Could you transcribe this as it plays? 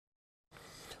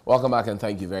Welcome back and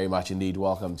thank you very much indeed.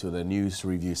 Welcome to the news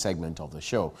review segment of the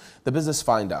show. The Business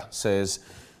Finder says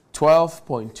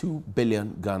 12.2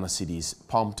 billion Ghana cedis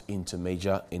pumped into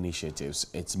major initiatives.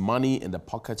 It's money in the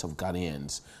pockets of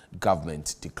Ghanaians,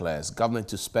 government declares. Government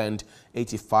to spend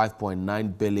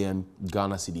 85.9 billion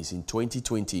Ghana cedis in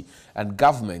 2020 and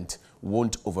government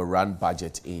won't overrun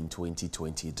budget in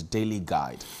 2020. The Daily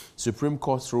Guide. Supreme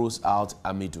Court throws out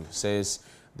Amidu, says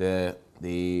the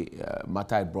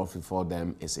matter it brought before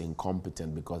them is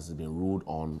incompetent because it's been ruled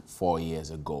on 4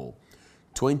 years ago.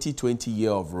 2020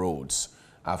 year of roads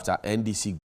after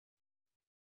NDC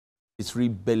 3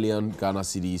 billion Ghana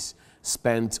cedis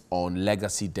spent on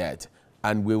legacy debt,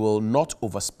 and we will not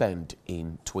overspend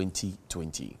in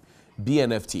 2020.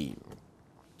 BNFT.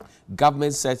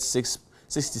 Government sets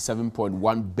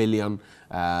 67.1 billion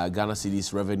Ghana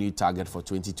cedis revenue target for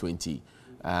 2020.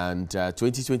 And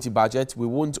 2020 budget, we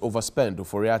won't overspend,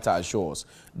 Oforiatta assures.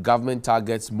 Government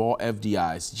targets more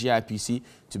FDIs, GIPC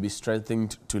to be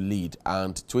strengthened to lead,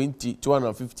 and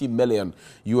 $250 million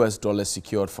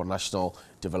secured for National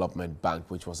Development Bank,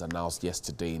 which was announced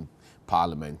yesterday in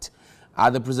Parliament.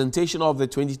 At the presentation of the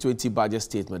 2020 budget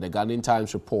statement, the Ghanaian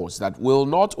Times reports that will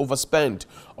not overspend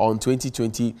on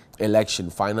 2020 election.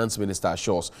 Finance Minister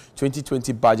assures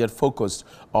 2020 budget focused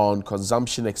on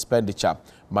consumption expenditure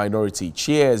minority.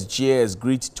 Cheers,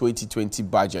 greet 2020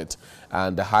 budget.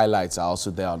 And the highlights are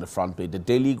also there on the front page. The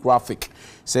Daily Graphic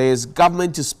says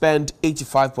government to spend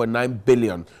 85.9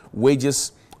 billion.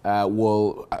 Wages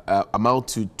will amount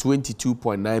to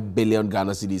 22.9 billion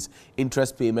Ghana cedis.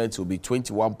 Interest payments will be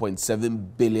 21.7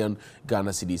 billion Ghana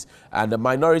cedis. And the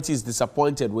minority is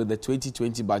disappointed with the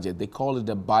 2020 budget. They call it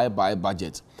the bye-bye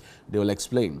budget. They will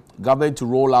explain. Government to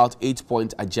roll out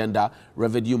 8-point agenda,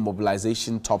 revenue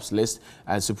mobilization tops list,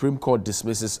 and Supreme Court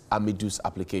dismisses Amidu's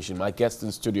application. My guest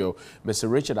in studio, Mr.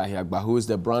 Richard Ahiagba, who is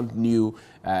the brand new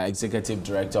executive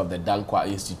director of the Dankwa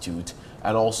Institute,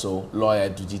 and also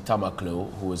lawyer Duji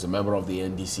Tamaklo, who is a member of the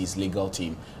NDC's legal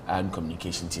team and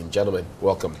communication team. Gentlemen,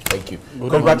 welcome. Thank you.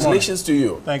 Congratulations to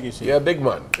you. Thank you, sir. You're a big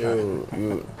man.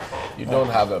 You don't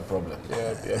have a problem.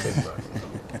 You're a big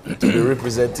man. To be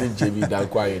representing JB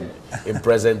Dankwa in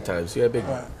present times, you're a big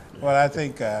man. Well, I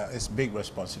think it's big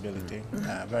responsibility,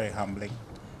 very humbling,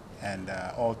 and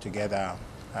altogether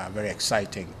very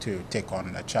exciting to take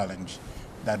on a challenge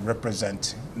that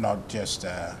represents not just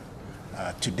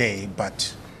today,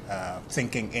 but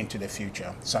thinking into the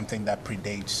future, something that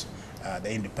predates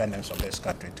the independence of this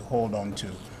country, to hold on to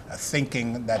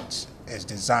thinking that is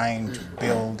designed to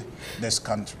build this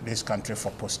country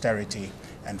for posterity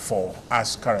and for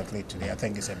us currently today. I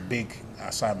think it's a big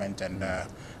assignment, and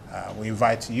we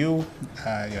invite you,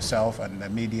 yourself, and the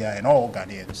media, and all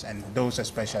Ghanaians, and those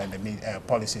especially in the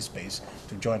policy space,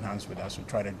 to join hands with us to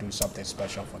try to do something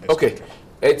special for this country.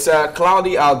 It's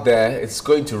cloudy out there. It's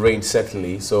going to rain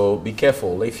certainly, so be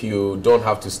careful. If you don't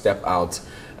have to step out,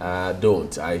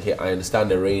 don't. I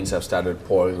understand the rains have started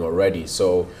pouring already,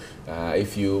 so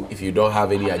if you don't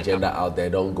have any agenda out there,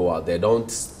 don't go out there.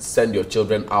 Don't send your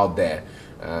children out there.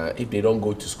 If they don't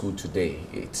go to school today,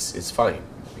 it's fine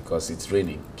because it's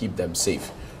raining. Keep them safe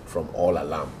from all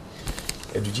alarm.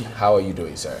 Eduji, how are you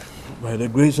doing, sir? By the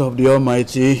grace of the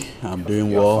Almighty, I'm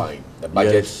doing well. Fine. The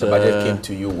budget came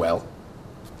to you well.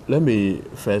 Let me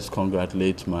first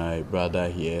congratulate my brother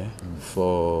here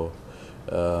for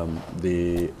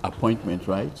the appointment,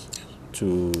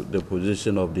 to the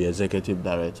position of the executive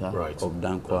director of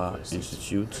Dankwa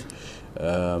Institute.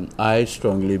 I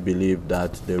strongly believe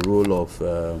that the role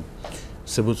of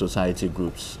civil society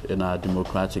groups in our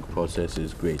democratic process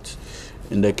is great.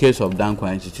 In the case of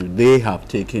Dankwa Institute, they have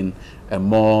taken a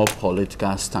more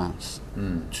political stance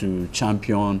to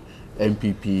champion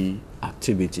MPP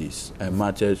activities and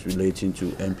matters relating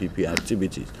to MPP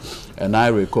activities. And I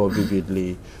recall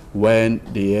vividly when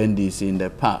the NDC in the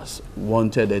past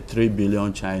wanted a 3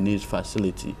 billion Chinese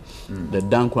facility, the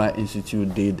Dankwa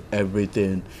Institute did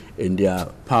everything in their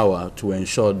power to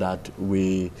ensure that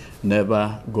we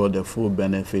never got the full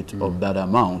benefit of that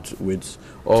amount, with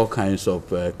all kinds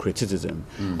of criticism.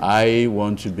 I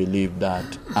want to believe that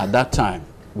at that time,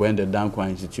 when the Dankwa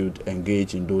Institute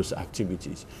engaged in those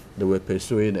activities, they were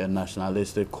pursuing a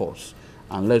nationalistic cause,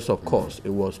 unless, of course, it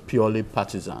was purely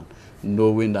partisan,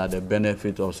 knowing that the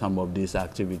benefit of some of these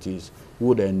activities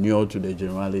would inure to the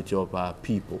generality of our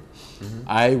people.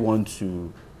 I want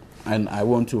to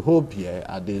hope here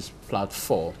at this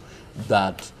platform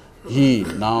that he,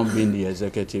 now being the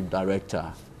executive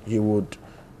director, he would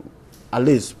at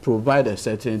least provide a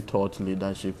certain thought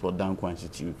leadership for Dankwa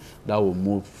Institute that will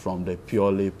move from the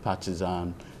purely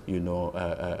partisan,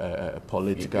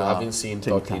 political. You haven't seen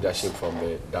thought leadership from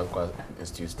the Dankwa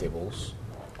Institute tables?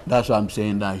 That's what I'm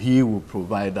saying, that he will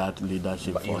provide that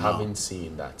leadership. But you haven't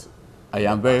seen that. I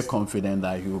am very confident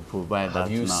that he will provide that now.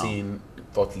 Have you seen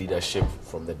thought leadership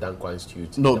from the Dankwa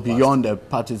Institute? No, beyond the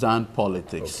partisan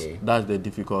politics. Okay. That's the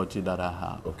difficulty that I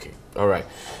have. Okay, all right.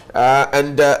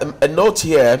 And a note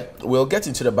here, we'll get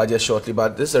into the budget shortly,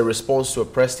 but this is a response to a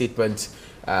press statement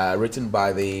written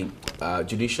by the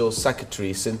Judicial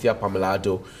Secretary, Cynthia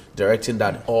Pamelado, directing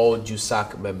that all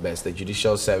JUSAC members, the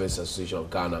Judicial Service Association of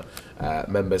Ghana,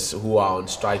 members who are on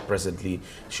strike presently,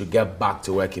 should get back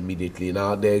to work immediately.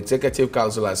 Now, the Executive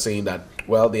Council are saying that,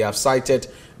 well, they have cited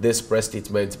this press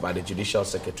statement by the Judicial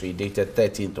Secretary dated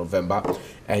 13th November,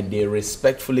 and they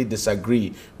respectfully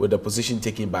disagree with the position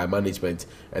taken by management,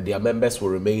 and their members will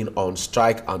remain on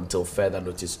strike until further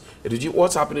notice.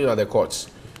 What's happening at the courts?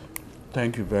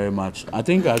 Thank you very much. I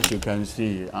think, as you can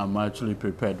see, I'm actually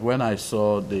prepared. When I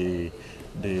saw the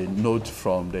note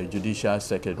from the Judicial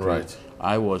Secretary, right,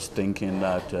 I was thinking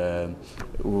that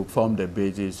it will form the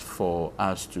basis for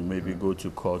us to maybe go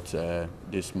to court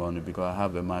this morning, because I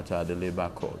have a matter at the Labour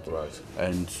Court. Right.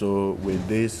 And so with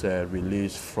this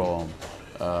release from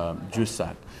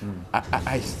JUSAC,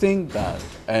 I think that,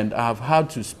 and I've had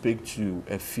to speak to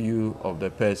a few of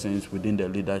the persons within the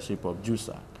leadership of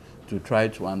JUSAC to try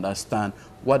to understand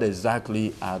what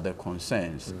exactly are the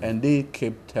concerns. And they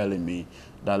kept telling me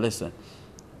that, listen,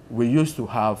 we used to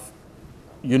have,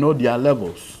 you know, their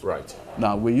levels. Right.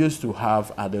 Now, we used to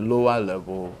have at the lower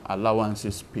level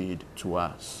allowances paid to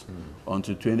us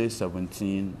until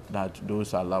 2017, that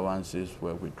those allowances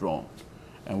were withdrawn.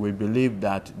 And we believe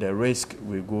that the risk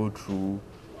we go through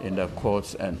in the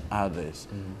courts and others,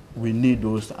 we need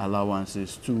those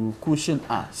allowances to cushion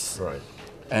us. Right.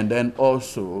 And then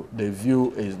also the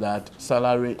view is that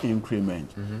salary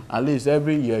increment, at least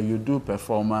every year you do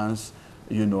performance,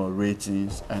 you know,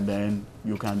 ratings, and then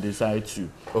you can decide to.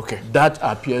 Okay. That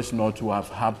appears not to have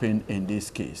happened in this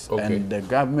case. Okay. And the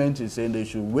government is saying they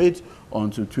should wait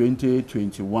until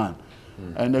 2021.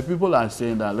 And the people are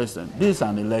saying that, listen, this is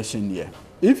an election year.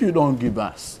 If you don't give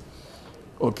us,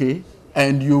 okay,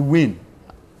 and you win,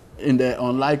 in the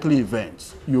unlikely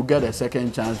event, you get a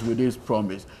second chance with this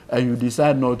promise, and you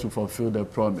decide not to fulfill the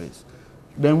promise,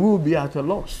 then we will be at a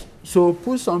loss. So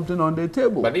put something on the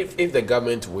table. But if the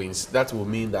government wins, that will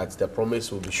mean that the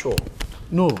promise will be sure.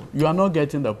 No, you are not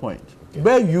getting the point. Okay.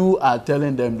 But you are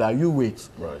telling them that you wait.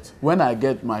 Right. When I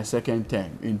get my second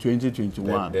term in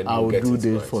 2021, then I will do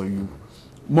this right for you.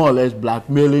 More or less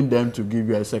blackmailing them to give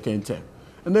you a second term.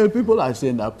 And then people are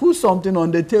saying that, put something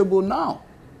on the table now.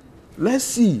 Let's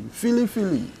see,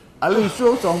 Philly. At least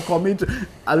show some commitment.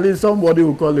 At least somebody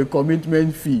will call a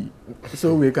commitment fee,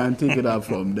 so we can take it out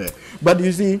from there. But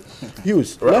you see,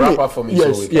 Hughes, wrap up for me.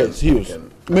 Yes, Hughes.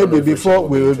 Maybe before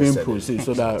we even proceed,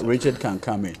 so that Richard can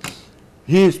come in.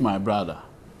 He is my brother.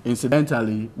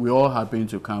 Incidentally, we all happen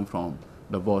to come from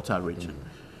the Volta region.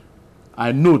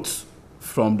 I note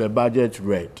from the budget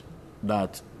read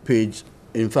that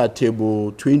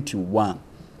table 21.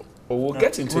 We'll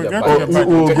get into the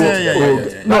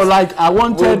budget. No, like I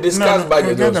wanted. We'll discuss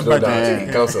budget.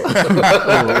 Council.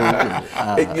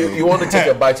 You want to take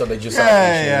a bite on the JUSAC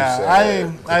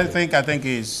issues? I think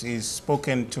he's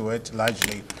spoken to it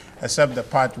largely, except the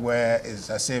part where it's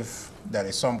as if there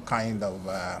is some kind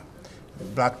of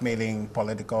blackmailing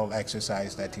political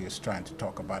exercise that he was trying to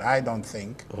talk about. I don't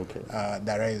think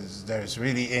there is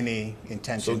really any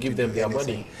intention. So give them their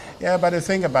money. Yeah, but the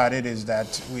thing about it is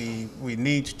that we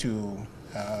need to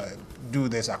do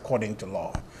this according to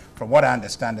law. From what I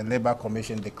understand, the Labour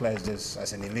Commission declares this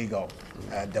as an illegal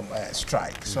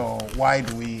strike. So why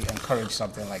do we encourage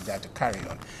something like that to carry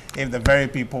on? If the very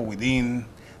people within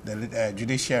the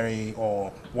judiciary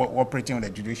or operating with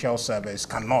the judicial service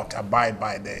cannot abide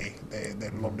by the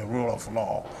rule of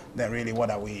law, then really what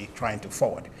are we trying to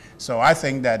forward? So I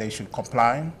think that they should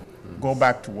comply, go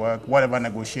back to work, whatever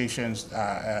negotiations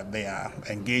they are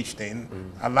engaged in,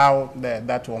 allow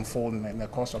that to unfold in the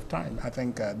course of time. I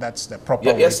think that's the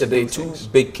proper way yesterday, to do things.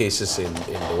 2 big cases in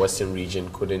the Western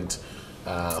region couldn't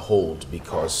hold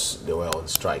because they were on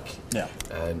strike. Yeah,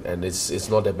 and it's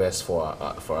not the best for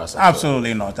us.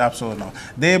 Absolutely not. Absolutely not.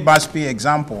 The BASPI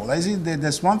example.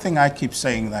 There's one thing I keep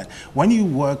saying, that when you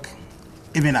work,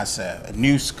 even as a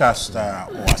newscaster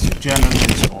or as a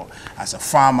journalist or as a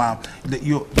farmer,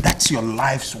 that's your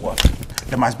life's work.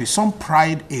 There must be some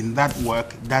pride in that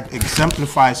work that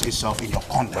exemplifies itself in your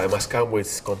conduct. But it must come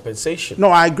with compensation. No,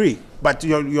 I agree. But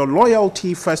your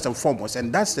loyalty first and foremost,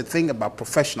 and that's the thing about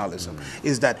professionalism,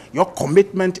 is that your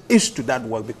commitment is to that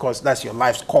work because that's your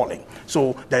life's calling.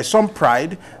 So there's some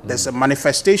pride, there's a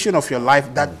manifestation of your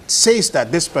life that says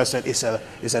that this person is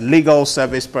a legal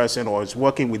service person or is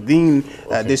working within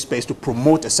this space to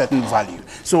promote a certain value.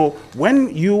 So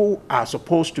when you are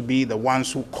supposed to be the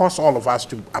ones who cause all of us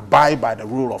to abide by the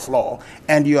rule of law,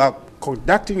 and you are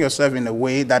conducting yourself in a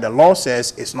way that the law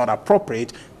says is not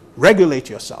appropriate, regulate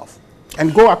yourself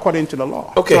and go according to the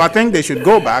law. Okay. So I think they should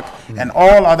go back, and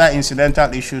all other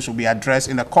incidental issues will be addressed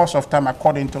in the course of time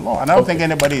according to law. And I don't think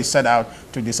anybody is set out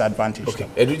to disadvantage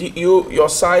them. And your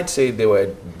side say they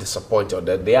were disappointed, or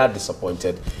that they are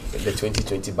disappointed in the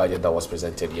 2020 budget that was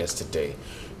presented yesterday.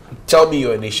 Tell me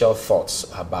your initial thoughts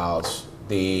about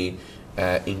the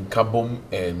Nkabom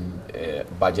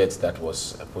and budget that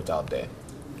was put out there.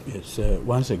 Yes,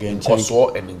 once again,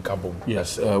 Nkosua and Nkabom.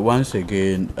 Yes, once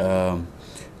again,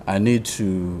 I need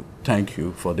to thank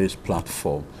you for this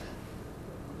platform.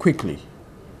 Quickly,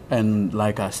 and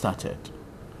like I started,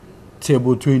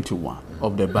 Table 21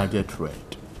 of the budget read.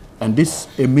 And this,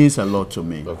 it means a lot to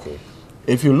me. Okay.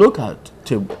 If you look at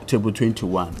Table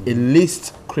 21, it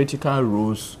lists critical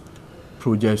roads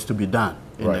projects to be done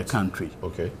in the country.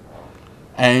 Okay.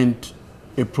 And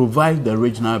it provides the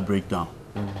regional breakdown.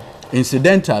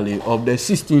 Incidentally, of the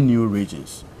 16 new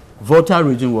regions, Volta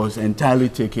region was entirely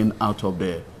taken out of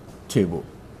the table.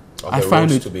 I find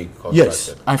it to be constructed.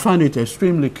 Yes, I find it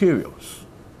extremely curious.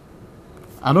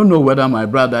 I don't know whether my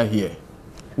brother here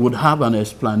would have an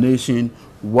explanation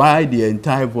why the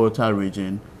entire Volta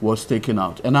region was taken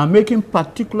out. And I'm making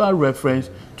particular reference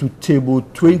to Table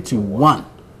 21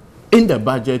 in the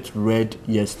budget read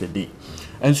yesterday.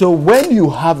 And so when you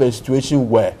have a situation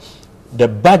where the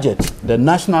budget, the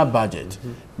national budget,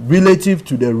 relative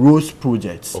to the roads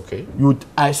projects, you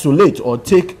isolate or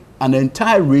take an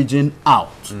entire region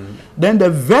out, then the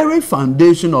very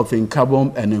foundation of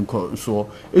Nkabom and Nkosua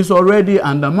is already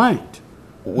undermined.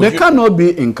 There cannot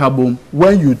be Nkabom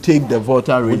when you take the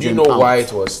Volta region out. Would you know why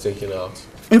it was taken out?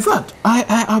 In fact,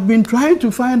 I've been trying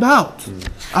to find out.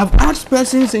 I've asked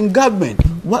persons in government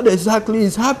what exactly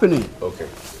is happening. Okay.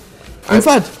 In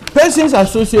fact, persons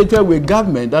associated with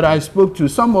government that I spoke to,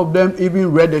 some of them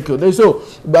even ridiculed. They say, oh,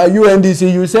 by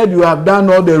UNDC, you said you have done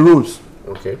all the roads.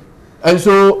 Okay. And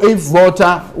so if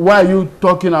Volta, why are you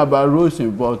talking about roads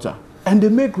in Volta? And they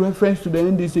make reference to the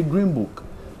NDC Green Book.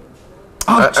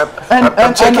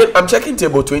 I'm checking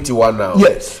Table 21 now.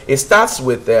 Yes. It starts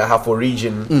with the Hafo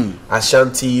region,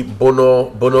 Ashanti,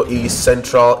 Bono East,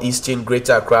 Central, Eastern,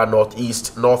 Greater Accra,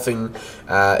 Northeast, Northern.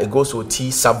 It goes to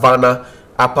T, Savannah,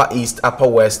 Upper East, Upper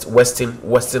West,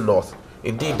 Western North.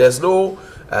 Indeed, there's no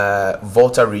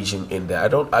Volta region in there. I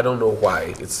don't know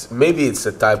why. Maybe it's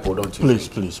a typo, don't you?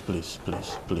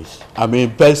 Please. I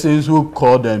mean, persons who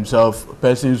call themselves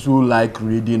persons who like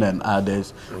reading and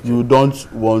others, you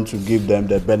don't want to give them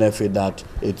the benefit that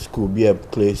it could be a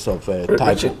place of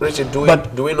typo. Richard,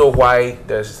 do we know why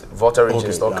there's Volta region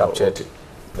is not captured?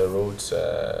 The roads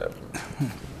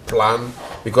plan,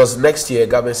 because next year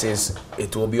government says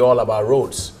it will be all about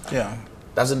roads. Yeah.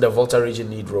 Doesn't the Volta region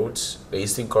need roads? The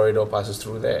Eastern Corridor passes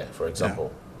through there, for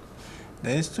example. Yeah.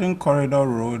 The Eastern Corridor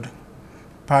road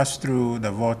passed through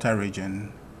the Volta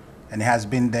region, and it has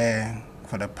been there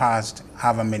for the past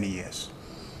however many years.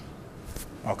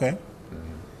 Okay?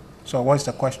 So what's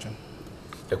the question?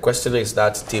 The question is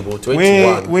that Table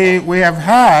 21. We have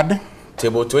had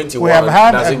Table 21. We have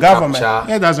had a government.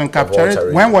 It doesn't capture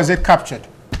it. When was it captured?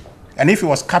 And if it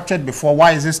was captured before,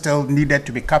 why is it still needed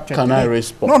to be captured? Can today? I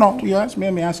respond? No, you asked me.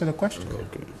 Let me answer the question.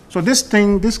 Okay. So this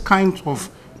kind of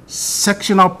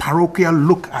sectional parochial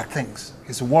look at things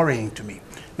is worrying to me.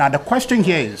 Now the question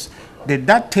here is, did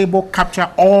that table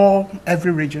capture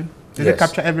every region? Did it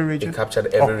capture every region? It captured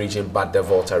every region but the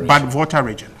Volta region. But Volta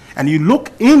region. And you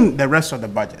look in the rest of the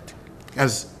budget,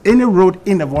 has any road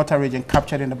in the Volta region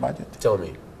captured in the budget? Tell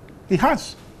me. It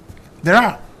has. There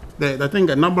are. I think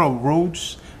a number of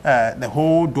roads, the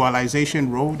whole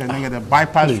dualization road, and then the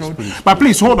bypass road. But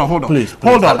please, hold on. Hold on.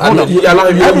 You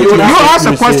asked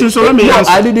a question, so let me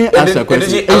answer. I didn't ask a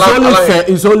question.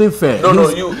 It's only fair.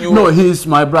 No, he's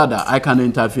my brother. I can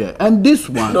interfere. And this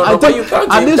one, I think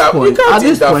at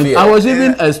this point, I was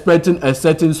even expecting a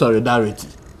certain solidarity.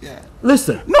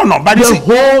 Listen. But the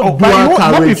whole dual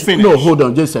carriage. No, hold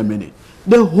on, just a minute.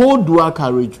 The whole dual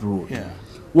carriage road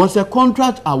was a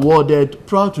contract awarded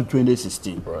prior to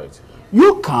 2016. Right.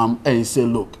 You come and say,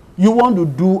 look, you want to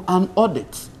do an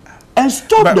audit and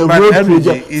stop the road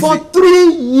project for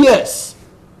 3 years.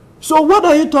 So what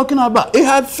are you talking about? It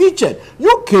had featured.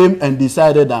 You came and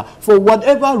decided that for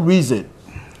whatever reason,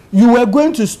 you were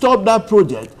going to stop that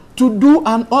project to do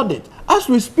an audit. As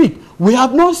we speak, we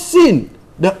have not seen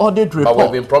the audit report.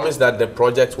 But we've been promised that the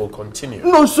project will continue.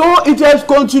 No, so it has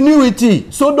continuity.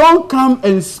 So don't come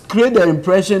and create the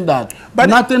impression that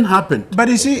nothing happened. But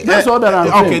you see, that's all that I'm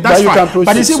saying. Okay, that's fine.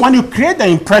 But you see, see, when you create the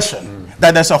impression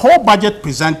that there's a whole budget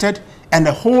presented and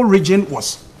the whole region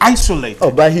was isolated. Oh,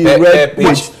 but he read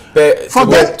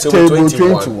forget table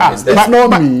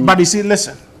 21. But you see,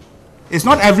 listen, it's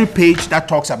not every page that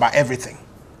talks about everything.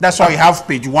 That's why you have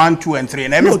page 1, 2, and 3,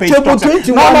 and every page talks about.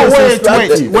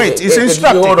 Wait, it's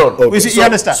instructive. Hold on. Okay. You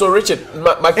understand? So, Richard,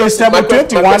 my question, is table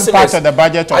 21 part of the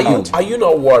budget or not? Are you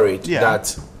not worried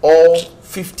that all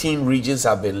 15 regions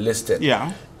have been listed?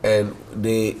 Yeah. And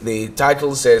the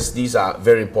title says these are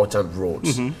very important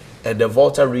roads, and the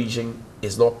Volta region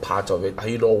is not part of it. Are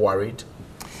you not worried?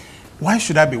 Why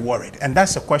should I be worried? And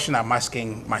that's the question I'm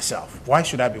asking myself. Why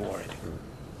should I be worried?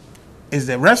 Is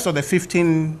the rest of the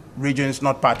 15 regions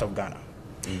not part of Ghana?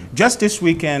 Just this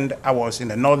weekend, I was in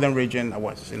the northern region. I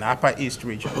was in the Upper East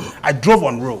region. I drove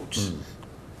on roads.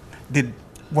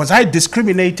 Was I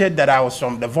discriminated that I was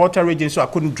from the Volta region, so I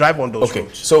couldn't drive on those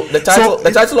roads? So the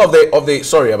title of the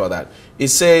sorry about that. It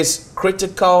says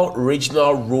critical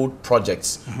regional road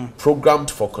projects programmed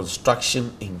for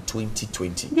construction in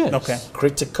 2020. Yes. Okay.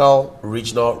 Critical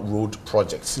regional road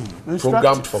projects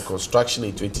programmed for construction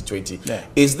in 2020. Yeah.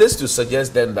 Is this to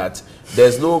suggest then that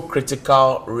there's no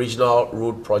critical regional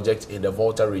road project in the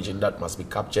Volta region that must be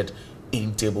captured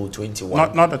in table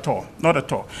 21? Not at all. Not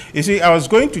at all. You see, I was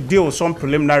going to deal with some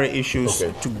preliminary issues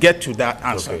to get to that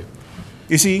answer. Okay.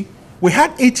 You see, we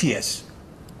had 8 years.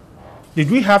 Did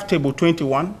we have table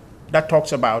 21 that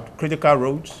talks about critical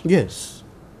roads? Yes.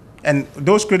 And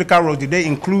those critical roads, did they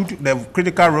include the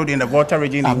critical road in the Volta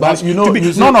region? But you know, no,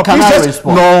 please no. Just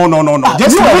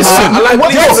listen.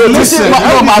 Listen.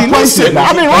 My question.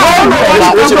 I mean,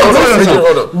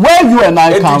 where you and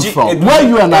I come from,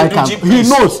 he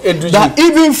knows that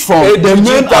even from the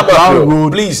main Accra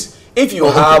road. Please, if you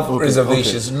have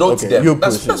reservations, note them.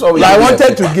 That's what we I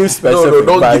wanted to give specific.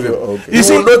 No, don't give it.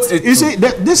 You see,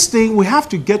 this thing, we have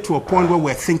to get to a point where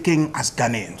we're thinking as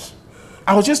Ghanaians.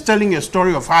 I was just telling you a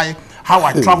story of how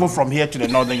I travel from here to the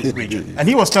northern region. And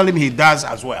he was telling me he does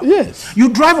as well. Yes. You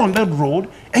drive on that road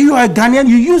and you are a Ghanaian,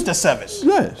 you use the service.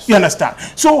 Yes. You understand?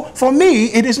 So for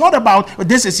me, it is not about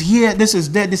this is here, this is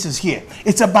there, this is here.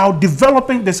 It's about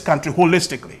developing this country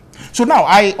holistically. So now,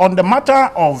 on the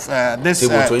matter of this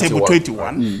table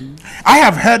 21, I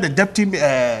have heard the Deputy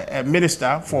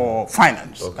Minister for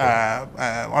Finance,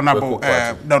 Honorable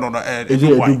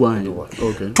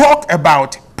talk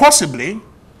about possibly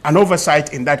an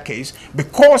oversight in that case,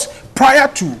 because prior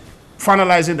to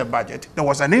finalizing the budget, there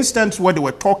was an instance where they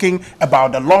were talking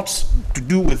about the lots to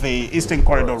do with the Eastern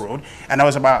Corridor Road, and there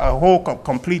was about a whole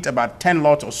complete about 10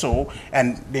 lots or so,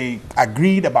 and they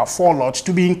agreed about 4 lots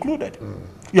to be included.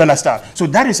 You understand? So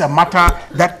that is a matter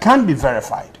that can be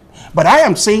verified. But I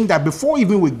am saying that before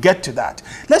even we get to that,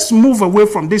 let's move away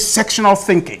from this sectional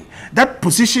thinking that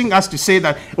positioning us to say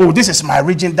that, oh, this is my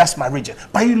region, that's my region.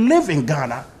 But you live in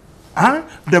Ghana.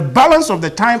 The balance of the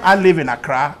time I live in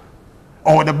Accra,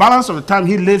 or the balance of the time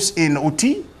he lives in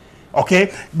OT,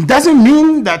 okay, doesn't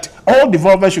mean that all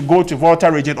developers should go to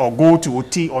Volta region or go to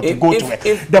OT or to go to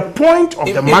it. The point of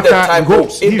the matter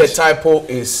goes. If the typo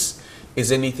is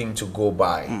anything to go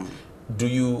by, do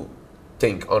you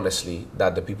think, honestly,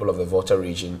 that the people of the Volta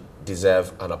region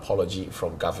deserve an apology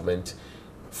from government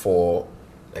for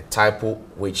a typo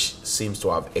which seems to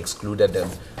have excluded them,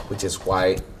 which is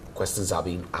why questions are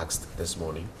being asked this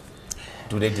morning?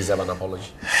 Do they deserve an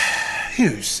apology?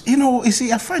 Hughes, you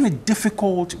see, I find it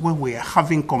difficult when we're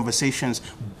having conversations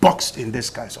boxed in these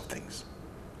kinds of things.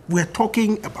 We're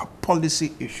talking about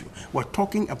policy issue. We're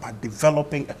talking about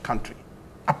developing a country.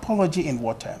 Apology in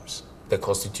what terms? The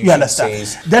Constitution you understand?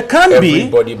 says there can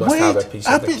everybody must have a piece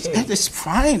of the cake. It's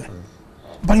fine.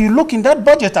 But you look in that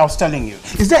budget I was telling you,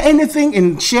 is there anything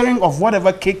in sharing of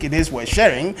whatever cake it is we're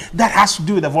sharing that has to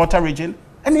do with the Volta region?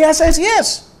 And the answer is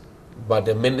yes. But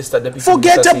the minister,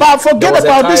 forget about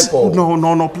this.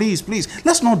 No, please.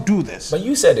 Let's not do this. But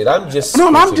you said it. I'm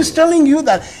just telling you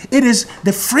that it is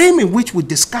the frame in which we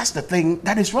discuss the thing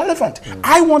that is relevant.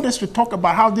 I want us to talk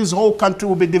about how this whole country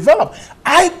will be developed.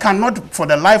 I cannot, for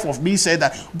the life of me, say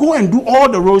that go and do all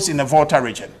the roads in the Volta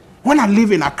region when I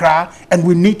live in Accra and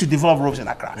we need to develop roads in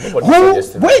Accra.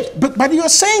 But you're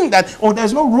saying that, oh,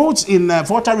 there's no roads in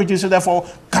Volta region, so therefore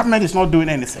government is not doing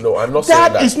anything. No, I'm not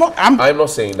saying that. I'm not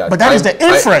saying that. But that is the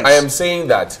inference. I am saying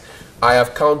that I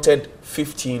have counted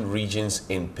 15 regions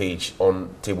on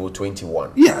table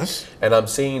 21. Yes. And I'm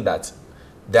saying that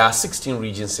there are 16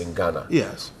 regions in Ghana.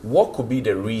 Yes. What could be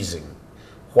the reason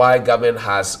why government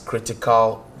has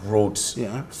critical roads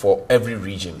Yeah. for every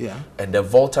region, Yeah. and the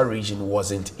Volta region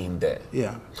wasn't in there.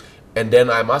 Yeah. And then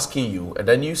I'm asking you, and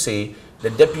then you say the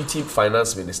deputy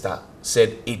finance minister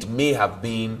said it may have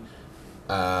been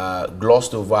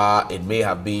glossed over, it may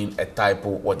have been a typo,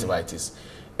 whatever it is.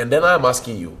 And then I'm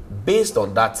asking you, based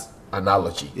on that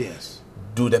analogy, Yes.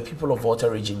 do the people of Volta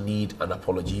region need an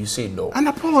apology? You say no. An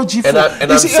apology And, for...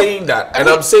 I'm saying that, and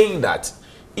I'm saying that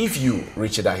if you,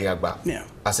 Richard Ahiagba, Yeah.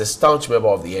 as a staunch member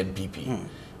of the NPP,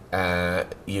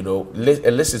 you know,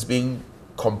 a list is being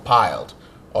compiled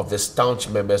of the staunch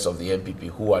members of the NPP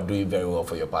who are doing very well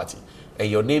for your party, and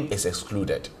your name is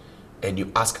excluded, and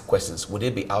you ask questions, would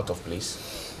it be out of place?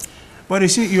 But you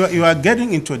see, you are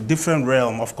getting into a different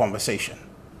realm of conversation.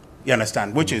 You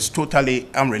understand? Which is totally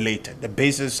unrelated. The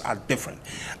bases are different.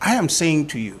 I am saying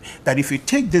to you that if you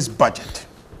take this budget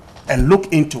and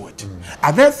look into it,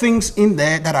 are there things in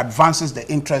there that advances the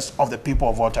interest of the people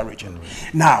of Volta region?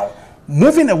 Now,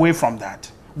 moving away from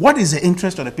that, what is the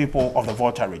interest of the people of the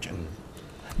Volta region?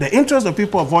 The interest of the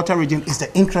people of Volta region is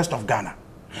the interest of Ghana.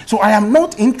 So I am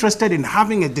not interested in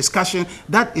having a discussion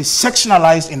that is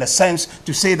sectionalized in a sense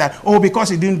to say that, oh, because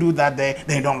he didn't do that there,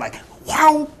 they don't like.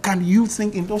 How can you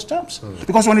think in those terms?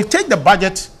 Because when you take the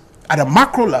budget at a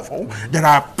macro level, there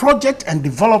are project and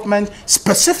development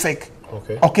specific,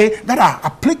 okay, that are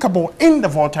applicable in the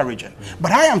Volta region.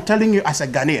 But I am telling you as a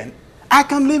Ghanaian, I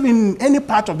can live in any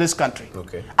part of this country.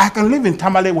 Okay. I can live in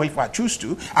Tamale if I choose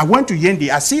to. I went to Yendi.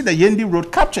 I see the Yendi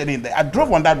road captured in there. I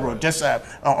drove on that road just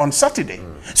on Saturday.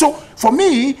 So for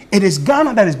me, it is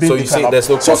Ghana that is being developed. So you say there's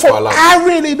no cost for allowance? I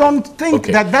really don't think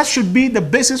that should be the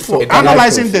basis for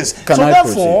analyzing this. So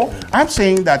therefore, I'm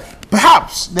saying that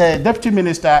perhaps the Deputy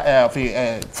Minister of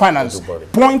Finance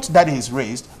point that is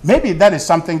raised, maybe that is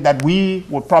something that we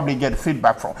would probably get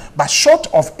feedback from. But short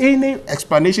of any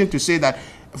explanation to say that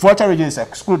Volta region is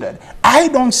excluded, I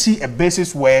don't see a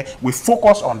basis where we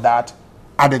focus on that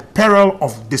at the peril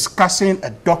of discussing a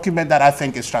document that I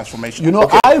think is transformational. You know,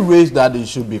 I raised that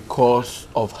issue because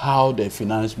of how the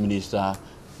finance minister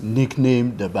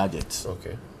nicknamed the budget.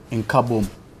 In Kabom,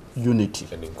 unity.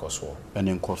 And in Koswo. And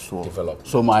in Koswo. Development.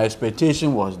 So my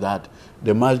expectation was that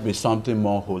there must be something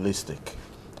more holistic.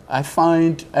 I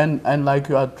find, and like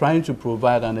you are trying to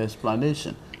provide an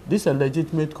explanation, this is a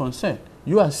legitimate concern.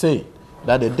 You are saying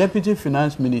that the deputy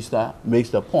finance minister makes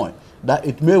the point that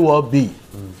it may well be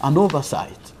an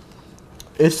oversight.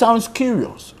 It sounds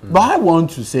curious, but I want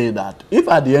to say that if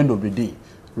at the end of the day,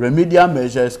 remedial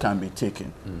measures can be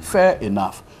taken, fair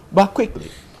enough. But quickly,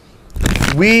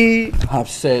 we have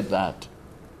said that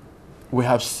we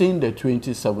have seen the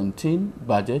 2017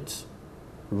 budget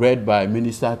read by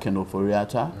Minister Ken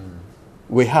Ofori-Atta.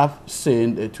 We have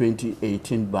seen the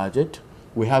 2018 budget.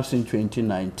 We have seen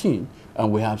 2019.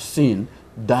 And we have seen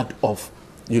that of,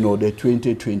 you know, the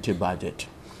 2020 budget.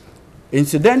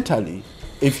 Incidentally,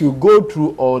 if you go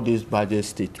through all these budget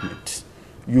statements,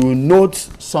 you will note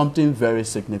something very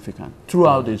significant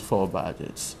throughout these 4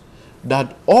 budgets,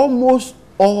 that almost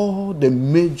all the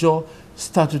major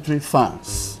statutory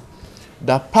funds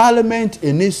that Parliament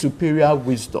in its superior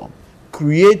wisdom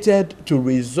created to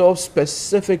resolve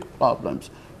specific problems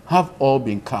have all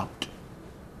been capped.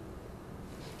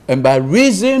 And by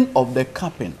reason of the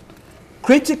capping,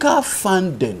 critical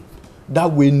funding that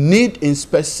we need in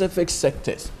specific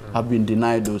sectors have been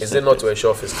denied those sectors. Is it not to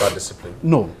ensure fiscal discipline?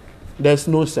 No, there's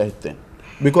no such thing.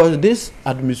 Because this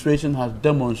administration has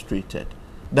demonstrated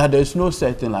that there's no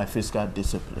such thing like fiscal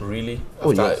discipline. Really?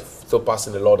 After still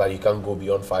passing the law that you can't go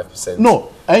beyond 5%?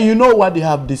 No. And you know what they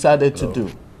have decided to do?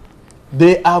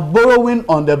 They are borrowing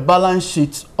on the balance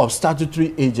sheets of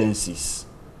statutory agencies.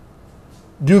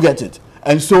 Do you get it?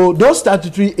 And so those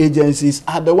statutory agencies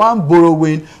are the one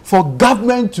borrowing for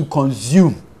government to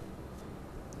consume,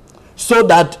 so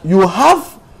that you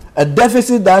have a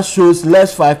deficit that shows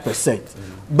less 5%.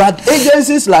 But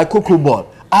agencies like COCOBOL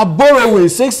are borrowing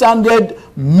 $600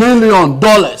 million,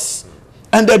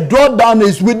 and the drawdown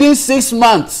is within 6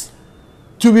 months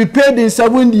to be paid in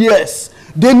 7 years.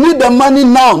 They need the money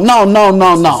now.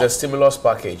 It's a stimulus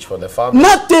package for the farmers.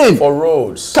 Nothing. For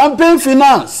roads. Campaign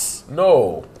finance.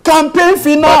 No. Campaign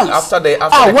finance. But after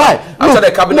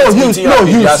the cabinet meeting,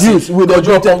 with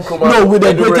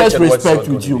the greatest respect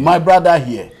with you, my brother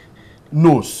here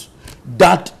knows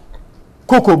that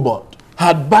COCOBOL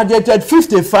had budgeted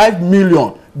 55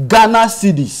 million Ghana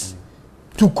cedis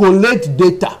to collect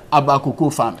data about cocoa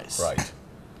farmers. Right.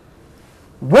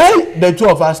 Where the two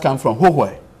of us come from,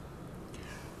 Hohoi.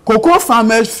 Cocoa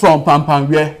farmers from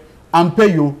Pampangwe,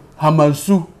 Ampeyo,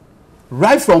 Hamansu,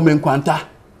 right from Nkwanta,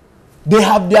 they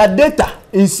have their data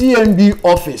in CMB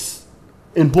office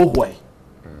in Hohoi.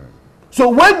 So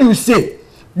when you say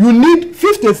you need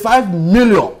 55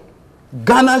 million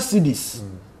Ghana cedis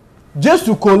just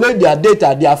to collect their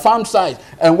data, their farm size,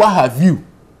 and what have you.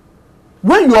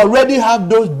 When you already have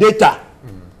those data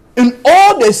in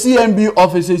all the CMB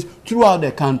offices throughout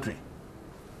the country,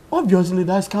 obviously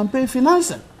that's campaign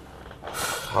financing.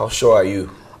 How sure are you?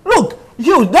 Look,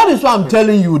 Hugh, that is why I'm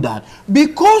telling you that.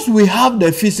 Because we have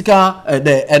the fiscal,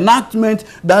 the enactment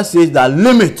that says that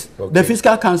limit the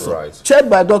fiscal council, chaired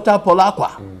by Dr.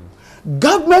 Polakwa,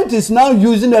 government is now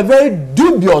using a very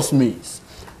dubious means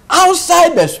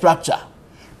outside the structure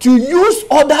to use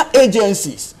other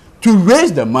agencies to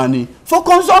raise the money for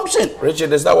consumption.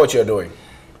 Richard, is that what you're doing?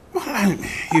 I mean,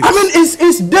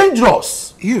 it's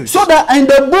dangerous. So that in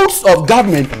the books of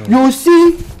government, you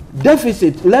see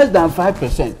deficit less than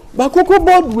 5%. But Cocoa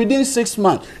Board within 6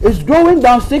 months is going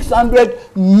down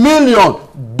 $600 million.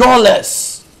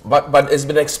 But it's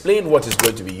been explained what it's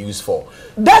going to be used for.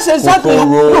 That's exactly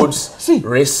roads, see,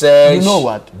 research, you know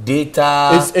what?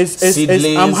 Data,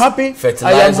 seedlings, I'm happy.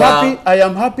 fertilizer. I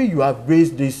am happy you have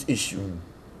raised this issue.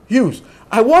 Hughes,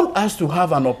 I want us to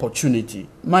have an opportunity,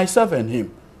 myself and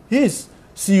him. He is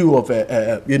CEO of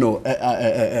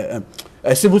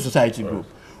a civil society group.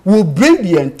 We'll bring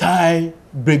the entire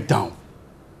breakdown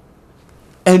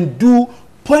and do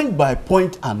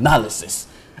point-by-point analysis.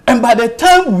 And by the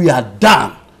time we are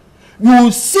done, you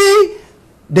will see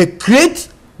the create,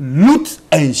 loot,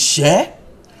 and share,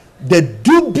 the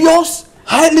dubious,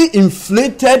 highly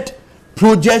inflated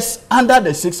projects under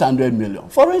the 600 million.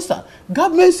 For instance,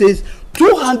 government says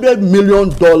 $200 million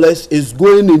is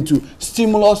going into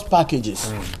stimulus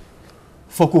packages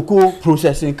for cocoa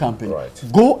processing company.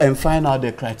 Go and find out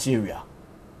the criteria.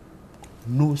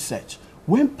 No such.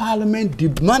 When Parliament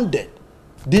demanded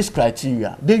this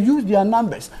criteria, they used their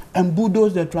numbers and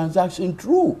bulldozed the transaction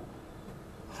through.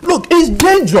 Look, it's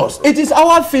dangerous. It is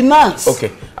our finance.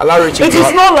 Okay, allow Richard. It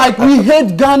is not like we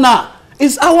hate Ghana.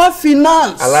 It's our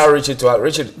finance. Allow Richard to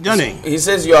Richard. Johnny, he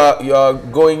says you are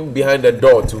going behind the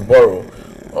door to borrow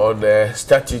on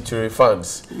statutory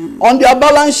funds on their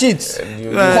balance sheets.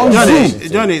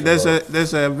 Johnny, there's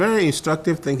a very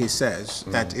instructive thing he says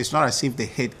that it's not as if they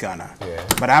hate Ghana,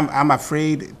 but I'm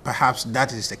afraid perhaps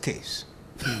that is the case,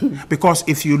 because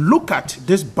if you look at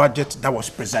this budget that was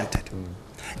presented,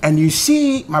 and you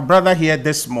see my brother here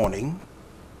this morning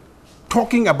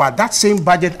talking about that same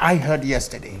budget I heard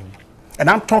yesterday, and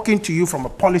I'm talking to you from a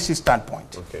policy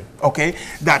standpoint, okay,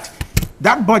 that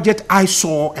budget I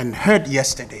saw and heard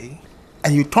yesterday,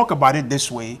 and you talk about it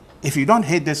this way, if you don't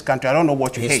hate this country, I don't know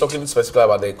what you hate. He's talking specifically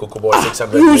about the Cocoa Board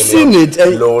 600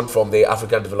 million loan from the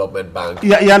African Development Bank.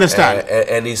 Yeah, you understand.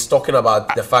 And he's talking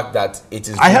about the fact that it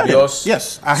is I dubious. Heard him.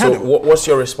 Yes, I heard him. What's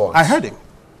your response? I heard him.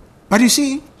 But you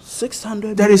see,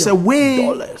 there is a way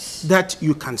that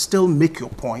you can still make your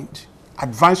point,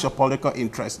 advance your political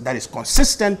interest that is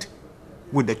consistent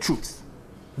with the truth.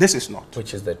 This is not.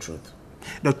 Which is the truth?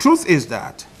 The truth is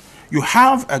that you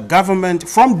have a government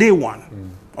from day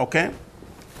one, okay,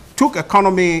 took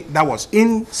economy that was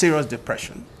in serious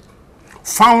depression,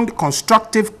 found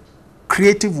constructive,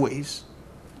 creative ways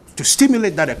to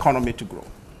stimulate that economy to grow.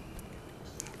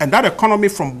 And that economy,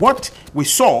 from what we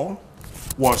saw,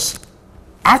 was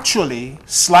actually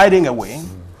sliding away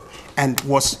and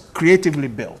was creatively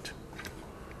built.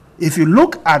 If you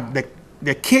look at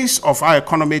the case of our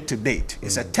economy to date,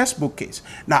 it's a textbook case.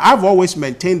 Now, I've always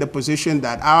maintained the position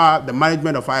that the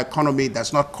management of our economy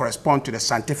does not correspond to the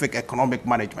scientific economic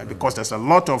management, because there's a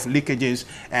lot of leakages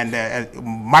and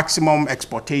maximum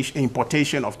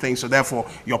importation of things. So therefore,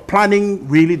 your planning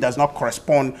really does not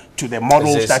correspond to the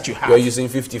models that you have. You're using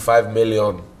 55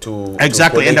 million to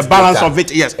exactly, and the balance of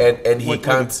it, yes. And he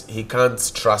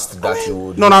can't trust that you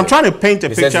would. No, I'm trying to paint a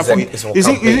picture for you. You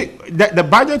see, the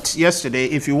budget yesterday,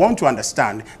 if you want to understand,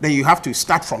 then you have to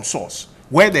start from source,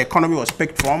 where the economy was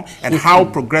picked from and how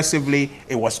progressively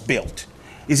it was built.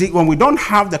 You see, when we don't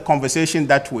have the conversation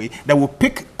that way, then we'll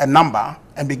pick a number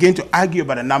and begin to argue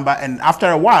about a number, and after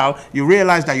a while, you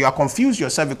realize that you are confused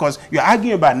yourself because you're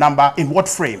arguing about a number in what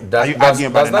frame are you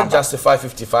arguing about a number? Does that justify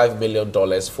 $55 million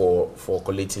for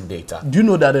collating data? Do you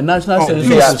know that the national census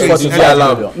is $45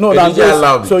 million? No,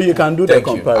 that's so you can do the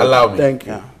comparison. Allow me. Thank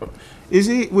you. Yeah. You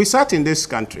see, we sat in this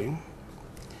country,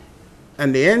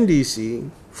 and the NDC,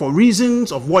 for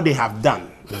reasons of what they have done,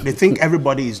 they think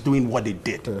everybody is doing what they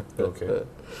did. Okay.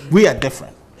 We are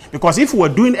different. Because if we were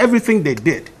doing everything they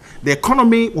did, the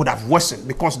economy would have worsened,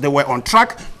 because they were on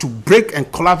track to break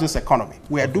and collapse this economy.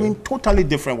 We are doing totally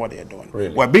different what they are doing.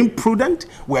 Really? We're being prudent.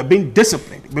 We're being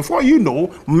disciplined. Before you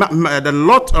know, a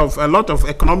lot of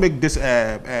economic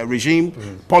regimes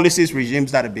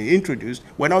that have been introduced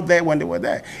were not there when they were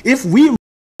there. If we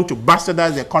to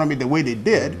bastardize the economy the way they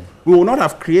did, we would not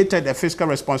have created a fiscal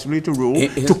responsibility rule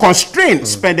to constrain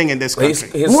spending in this country.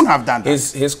 We wouldn't have done that.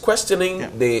 His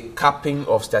questioning the capping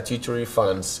of statutory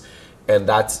funds and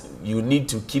that you need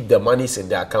to keep the monies in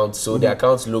the accounts so the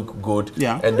accounts look good,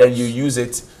 and then you use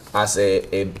it as a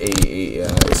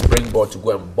springboard to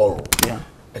go and borrow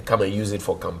and come and use it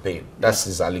for campaign. That's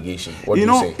his allegation. What do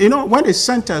you say? You know, when they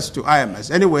sent us to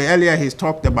IMS, anyway, earlier he's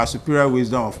talked about superior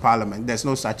wisdom of Parliament. There's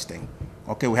no such thing.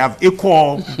 Okay, we have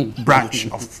equal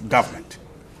branch of government.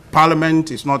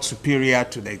 Parliament is not superior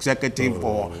to the executive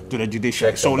or to the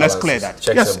judiciary. So let's clear that.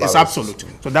 Yes, it's absolute.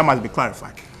 So that must be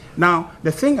clarified. Now,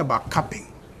 the thing about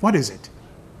capping, what is it?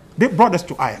 They brought us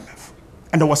to IMF.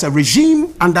 And there was a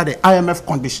regime under the IMF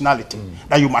conditionality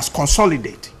that you must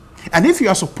consolidate. And if you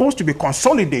are supposed to be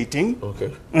consolidating,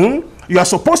 you are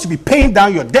supposed to be paying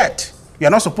down your debt. You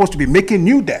are not supposed to be making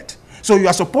new debt. So you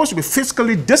are supposed to be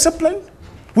fiscally disciplined,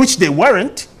 which they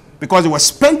weren't, because they were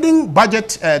spending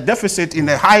budget deficit in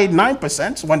the high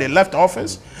 9% when they left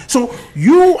office. So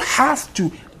you have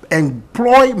to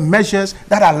employ measures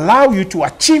that allow you to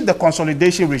achieve the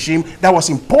consolidation regime that was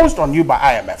imposed on you by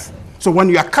IMF. So when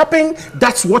you are capping,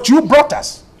 that's what you brought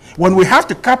us. When we have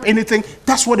to cap anything,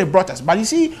 that's what they brought us. But you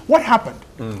see, what happened?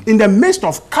 In the midst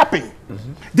of capping,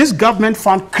 this government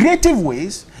found creative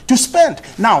ways to spend.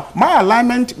 Now, my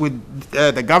alignment with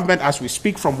the government as we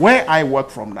speak from where I work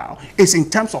from now is in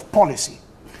terms of policy.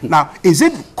 Now, is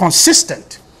it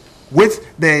consistent with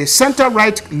the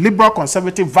center-right liberal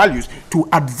conservative values to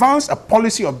advance a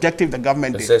policy objective the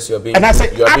government did? Says you're being, and I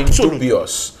say, you're being absolutely.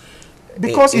 Dubious.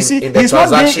 Because you see,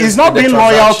 he's not being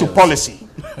loyal to policy.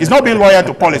 He's not being loyal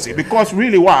to policy. Because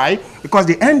really, why? Because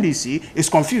the NDC is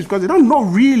confused because they don't know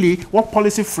really what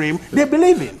policy frame they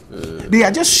believe in. They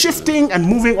are just shifting and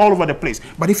moving all over the place.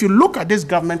 But if you look at this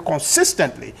government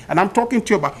consistently, and I'm talking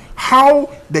to you about how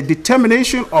the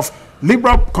determination of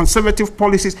liberal conservative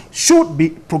policies should be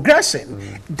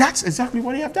progressing, that's exactly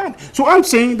what they have done. So I'm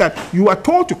saying that you are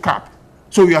told to cap.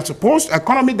 So you are supposed,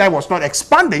 economy that was not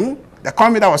expanding, the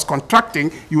economy that was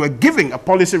contracting, you are giving a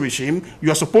policy regime,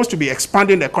 you are supposed to be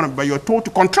expanding the economy, but you're told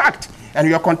to contract. And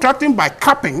you are contracting by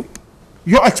capping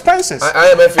your expenses.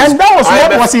 And that was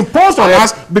what was imposed on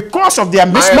us because of their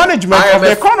mismanagement of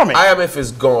the economy. IMF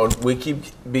is gone. We keep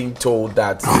being told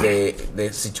that the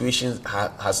situation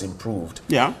has improved.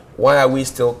 Yeah. Why are we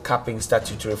still capping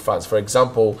statutory funds? For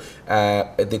example,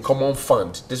 the common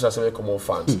fund, this was a common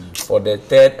fund for the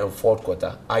third and fourth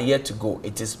quarter are yet to go.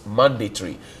 It is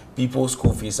mandatory. People's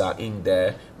school fees are in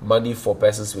there, money for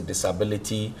persons with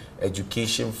disability,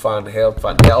 education fund, health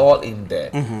fund, they're all in there.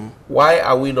 Why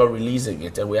are we not releasing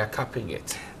it and we are capping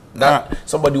it? That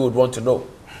somebody would want to know.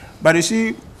 But you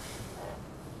see,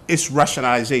 it's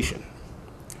rationalization.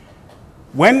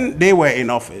 When they were in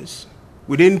office,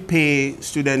 we didn't pay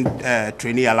student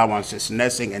trainee allowances,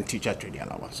 nursing and teacher trainee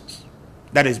allowances.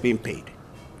 That is being paid.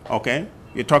 Okay?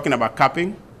 You're talking about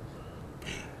capping?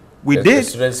 The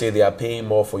students say they are paying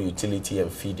more for utility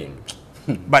and feeding.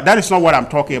 But that is not what I'm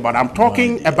talking about. I'm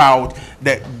talking about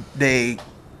the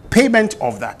payment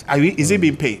of that. Is it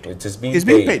being paid? It is being paid. It's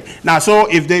being paid. Now, so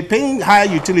if they're paying higher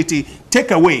utility,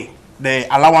 take away the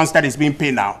allowance that is being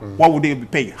paid now, what would they be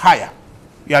paying? Higher.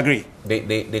 You agree?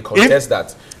 They contest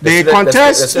that. They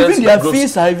contest. Even their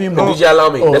fees are even more. Did you allow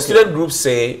me? The student groups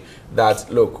say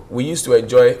that, look, we used to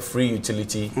enjoy free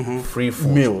utility, free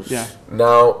food. Meals. Yeah.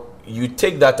 Now, you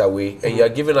take that away and you are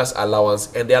giving us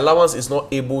allowance, and the allowance is not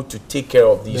able to take care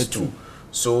of these two.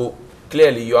 So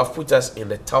clearly you have put us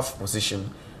in a tough position,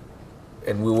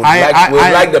 and we would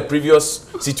like the previous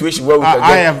situation where we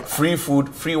can get free food,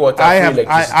 free water, free electricity.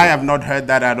 I have not heard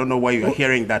that. I don't know where you are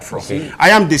hearing that from. I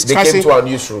am discussing. They came to our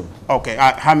newsroom. Okay,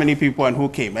 how many people and who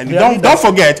came? And don't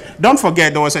forget,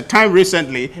 there was a time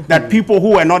recently that people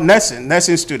who were not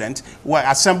nursing students were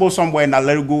assembled somewhere in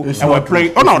Alergu and were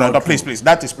praying. Oh no, please,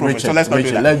 that is proven. So let's not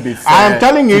do that. I am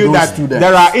telling you that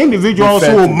there are individuals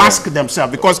who mask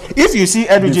themselves, because if you see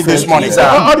Edwidge this morning,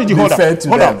 how did you hold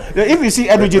on? If you see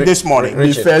Edwidge this morning,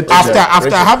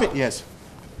 after having this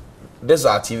is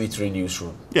our TV3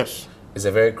 newsroom. Yes. It's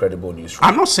a very credible newsroom.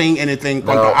 I'm not saying anything.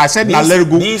 I said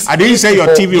Nalergu. I didn't say your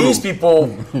TV room. These people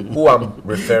who I'm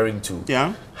referring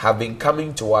to have been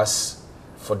coming to us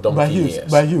for donkey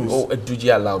years. By use. Oh, Edwidge,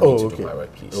 allow me to do my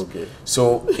work, please. Okay.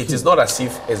 So it is not as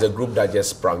if it's a group that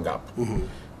just sprang up.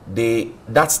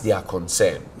 That's their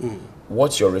concern.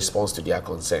 What's your response to their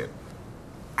concern?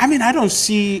 I mean, I don't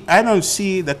see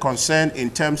the concern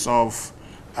in terms of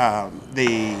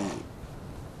the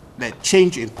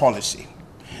change in policy.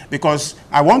 Because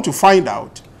I want to find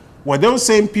out, were those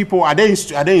same people, are they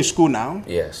in school now?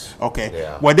 Yes. Okay.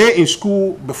 Yeah. Were they in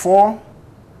school before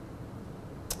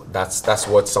That's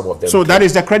what some of them. So that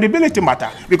is the credibility matter,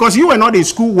 because you were not in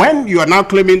school when you are now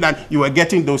claiming that you were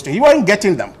getting those things. You weren't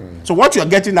getting them. So what you are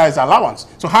getting now is allowance.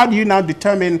 So how do you now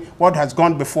determine what has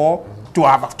gone before to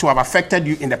have affected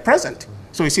you in the present?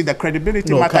 So you see, the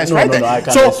credibility matter is right there. I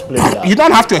can't so explain that. you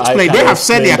don't have to explain. They have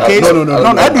said their case. No,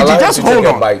 just hold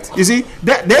on. You see,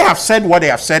 they have said what they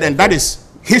have said, and that is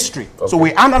history. So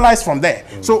we analyze from there.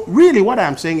 So really what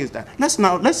I'm saying is that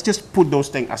let's just put those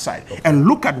things aside and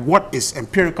look at what is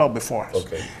empirical before us.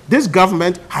 This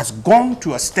government has gone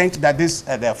to a extent that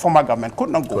the former government could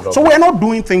not go. So we're not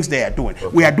doing things they are doing.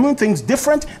 We are doing things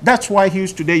different. That's why,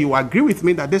 Hughes, today you agree with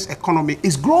me that this economy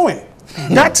is growing.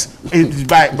 That is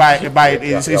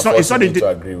it's not to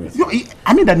agree with you.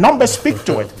 I mean, the numbers speak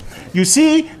to it. You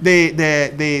see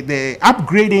the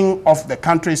upgrading of the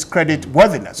country's credit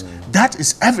worthiness. That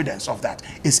is evidence of that.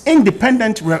 It's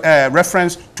independent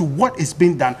reference to what is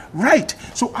being done right.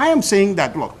 So I am saying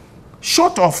that, look,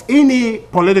 short of any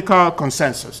political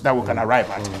consensus that we can arrive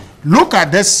at, look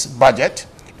at this budget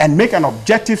and make an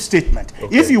objective statement.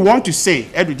 If you want to say,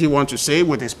 Edward wants to say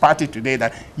with his party today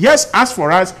that, yes, as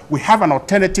for us, we have an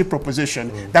alternative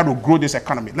proposition that will grow this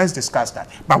economy. Let's discuss that.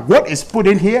 But what is put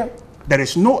in here, there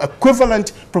is no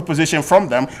equivalent proposition from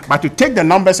them. But to take the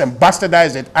numbers and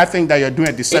bastardize it, I think that you're doing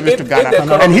a disservice to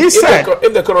Ghana. And he said,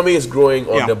 if the economy is growing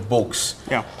on the books,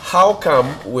 how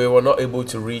come we were not able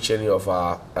to reach any of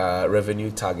our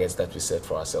revenue targets that we set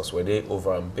for ourselves? Were they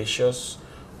overambitious,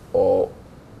 or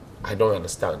I don't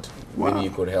understand? Maybe you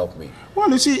could help me.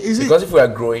 Well, you see, because if we are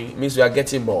growing, it means we are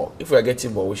getting more. If we are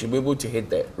getting more, we should be able to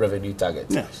hit the revenue target.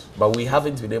 Yes. But we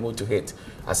haven't been able to hit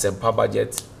a SEMPA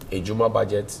budget, a Juma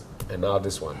budget, and now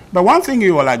this one. But one thing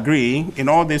you will agree, in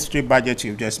all these three budgets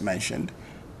you've just mentioned,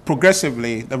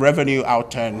 progressively the revenue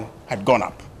outturn had gone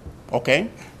up. Okay?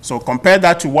 So compare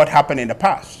that to what happened in the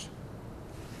past.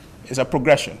 It's a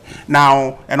progression.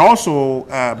 Now, and also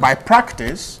by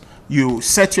practice, you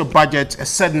set your budget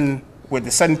with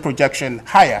a certain projection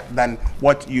higher than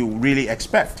what you really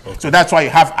expect. So that's why you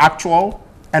have actual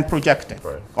and projected.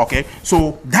 Okay?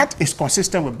 So that is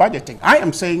consistent with budgeting. I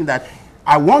am saying that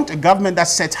I want a government that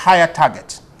sets higher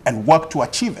targets and work to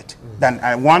achieve it than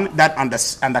I want that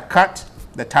undercut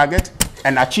the target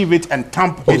and achieve it and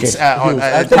thump its chest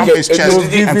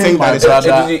and think that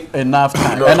it's enough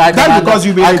time. No. And I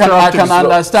can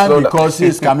understand because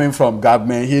he's coming from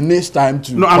government. He needs time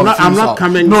to. No, I'm not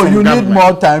coming. No, from you government. need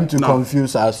more time to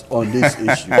confuse us on this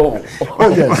issue. Yes.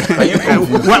 Are you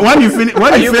confused?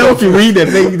 When you fail to read the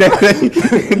thing,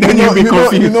 then you'll be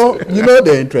confused. You know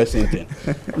the interesting thing.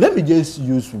 Let me just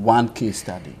use one case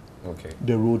study. Okay.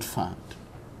 The road fund.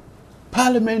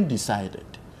 Parliament decided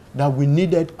that we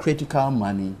needed critical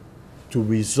money to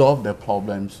resolve the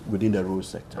problems within the road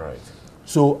sector. Right.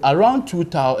 So around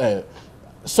 2000,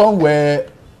 somewhere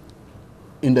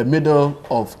in the middle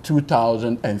of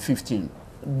 2015,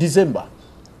 December,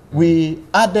 we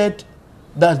added,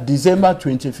 that's December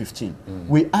 2015,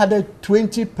 we added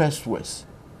 20 pesos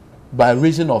by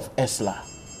reason of ESLA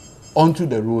onto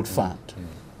the road fund.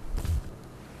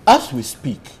 As we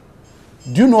speak,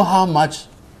 do you know how much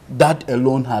that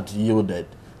alone had yielded?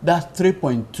 That's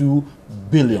 3.2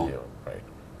 billion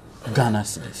Ghana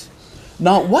cedis.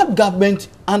 Now, what government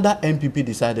under MPP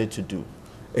decided to do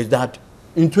is that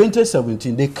in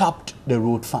 2017, they capped the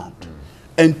road fund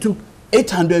and took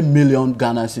 800 million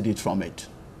Ghana cedis from it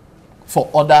for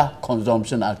other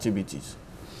consumption activities.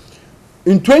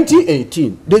 In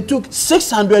 2018, they took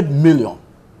 600 million.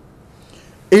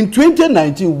 In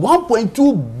 2019,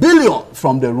 1.2 billion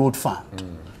from the road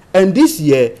fund. And this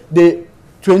year, the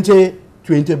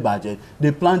 2020 budget,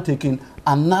 they plan taking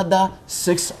another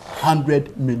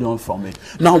 600 million from it.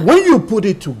 Now, when you put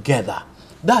it together,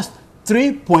 that's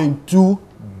 3.2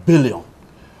 billion.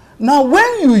 Now,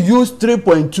 when you use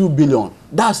 3.2 billion,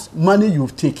 that's money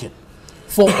you've taken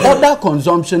for other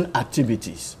consumption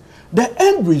activities. The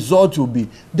end result will be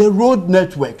the road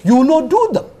network. You will not do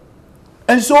them.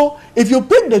 And so, if you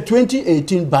pick the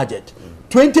 2018 budget,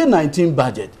 2019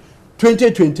 budget,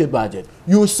 2020 budget,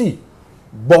 you see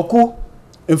Boku.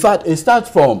 In fact, it starts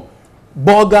from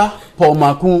Boga,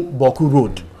 Pomaku, Boku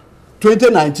Road.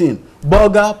 2019,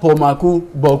 Boga, Pomaku,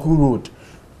 Boku Road.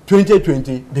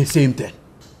 2020, the same thing.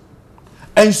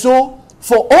 And so,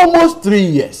 for almost 3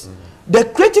 years, the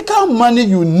critical money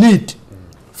you need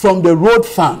from the road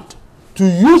fund to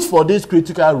use for this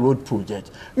critical road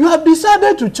project, you have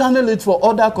decided to channel it for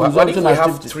other consumption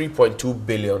activities. But if we have 3.2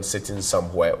 billion sitting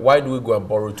somewhere, why do we go and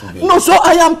borrow 2 billion? No, so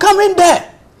I am coming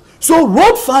there. So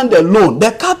road fund alone,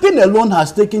 the capping alone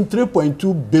has taken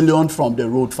 3.2 billion from the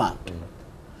road fund.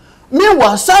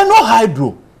 Meanwhile, Sino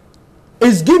Hydro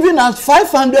is giving us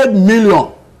 500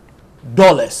 million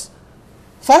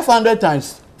 500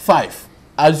 times 5,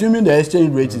 assuming the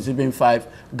exchange rate is even 5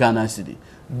 Ghana cedi,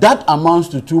 that amounts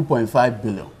to 2.5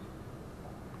 billion.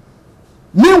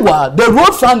 Meanwhile, the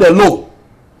road fund alone,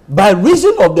 by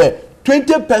reason of the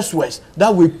 20 pesos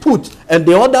that we put and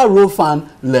the other road fund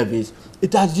levies,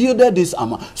 it has yielded this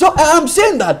amount. So I am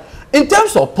saying that in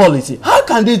terms of policy, how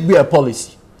can this be a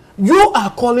policy? You are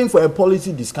calling for a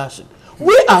policy discussion.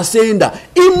 We are saying that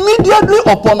immediately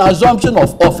upon assumption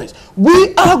of office,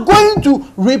 we are going to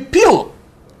repeal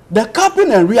the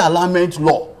capping and realignment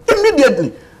law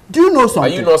immediately. Do you know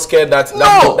something? Are you not scared that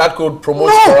that could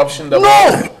promote corruption?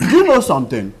 No. Do you know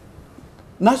something?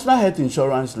 National Health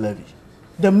Insurance levy,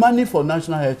 the money for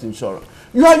National Health Insurance,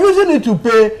 you are using it to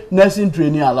pay nursing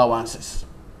training allowances.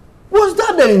 Was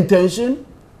that the intention?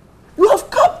 You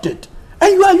have capped it,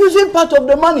 and you are using part of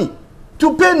the money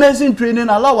to pay nursing training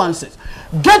allowances.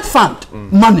 Get fund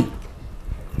money.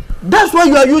 That's what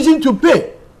you are using to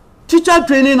pay teacher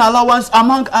training allowance,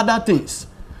 among other things.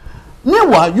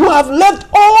 Meanwhile, you have left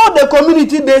all the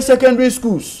community-based secondary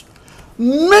schools,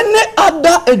 many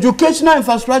other educational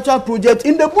infrastructure projects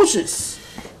in the bushes.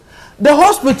 The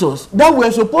hospitals that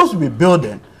were supposed to be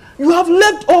building, you have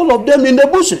left all of them in the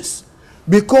bushes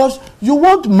because you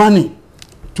want money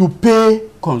to pay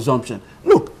consumption.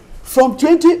 Look, from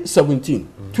 2017,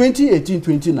 2018,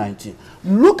 2019,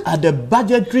 look at the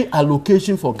budgetary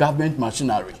allocation for government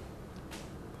machinery.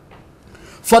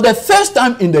 For the first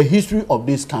time in the history of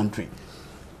this country,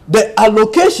 the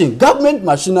allocation, government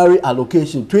machinery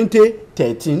allocation,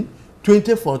 2013,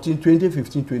 2014,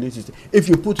 2015, 2016, if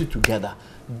you put it together,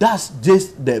 that's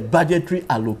just the budgetary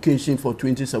allocation for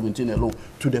 2017 alone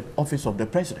to the office of the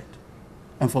president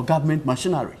and for government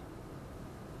machinery.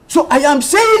 So I am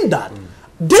saying that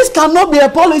this cannot be a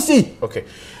policy. Okay.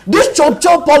 This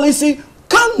chop-chop policy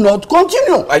cannot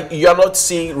continue. You are not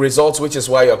seeing results, which is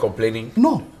why you are complaining?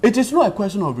 No, it is not a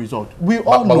question of result. We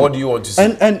all know. But what do you want to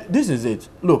see? And this is it.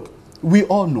 Look, we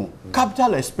all know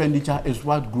capital expenditure is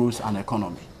what grows an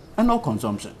economy and not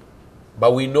consumption.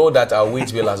 But we know that our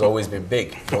wage bill has always been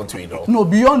big, don't we know? No,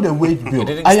 beyond the wage bill. It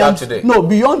didn't start today. No,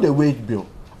 beyond the wage bill.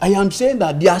 I am saying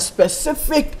that there are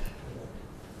specific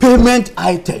payment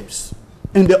items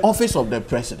in the office of the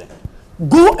president.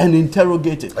 Go and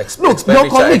interrogate it. Look, your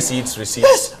colleague exceeds receipts.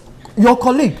 Yes, your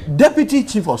colleague, Deputy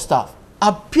Chief of Staff,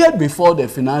 appeared before the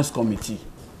Finance Committee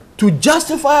to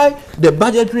justify the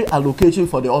budgetary allocation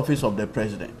for the office of the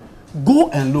president. Go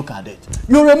and look at it.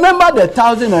 You remember the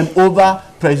 1,000 and over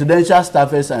presidential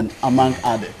staffers and among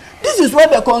others. This is where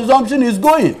the consumption is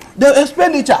going, the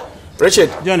expenditure. Richard,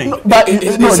 Johnny, no, but he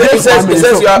says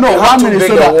you have to make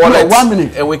a wallet, 1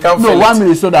 minute, and we can't no, 1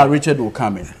 minute so that Richard will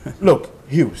come in. Look,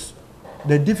 Hughes,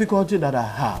 the difficulty that I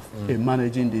have in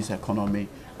managing this economy,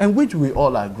 and which we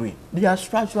all agree, there are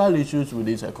structural issues with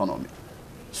this economy.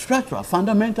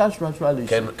 Fundamental structural issues.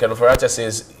 Ken Ofori-Atta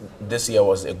says this year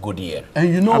was a good year.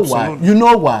 And you know why? You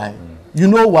know why? You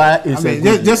know why it's a good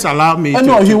year? Just allow me to.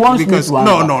 No, he wants me to answer.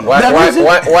 No.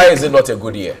 Why is it not a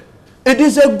good year? It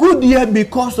is a good year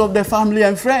because of the family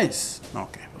and friends.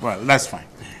 Okay, well, that's fine.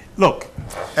 Look,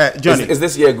 Johnny. Is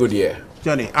this year a good year?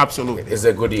 Johnny, absolutely. It's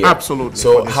a good year. Absolutely.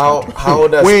 So how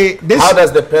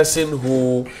does the person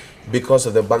who, because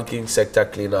of the banking sector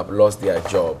cleanup, lost their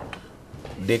job,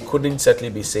 they couldn't certainly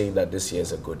be saying that this year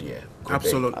is a good year?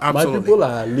 Absolutely. My people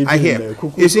are living in a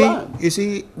cuckoo plan. You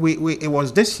see, it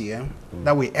was this year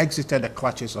that we exited the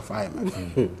clutches of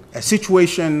IMF. A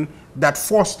situation that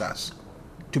forced us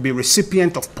to be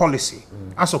recipient of policy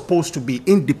as opposed to be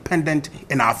independent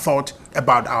in our thought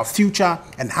about our future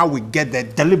and how we get there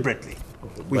deliberately.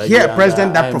 We hear a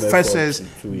president that professes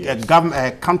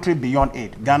a country beyond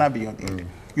aid, Ghana beyond aid.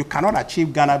 You cannot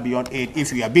achieve Ghana beyond aid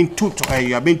if you are being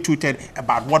tutored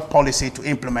about what policy to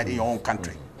implement in your own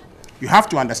country. You have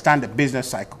to understand the business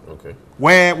cycle. Okay.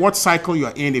 What cycle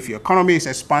you're in. If your economy is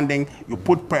expanding, you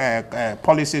put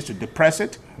policies to depress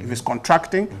it. If it's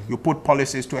contracting, you put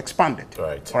policies to expand it.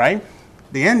 Right. All right.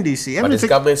 The NDC. But is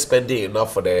government spending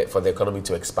enough for the economy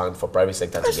to expand, for private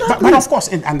sector to get? But of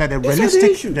course, under the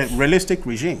realistic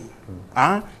regime,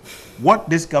 what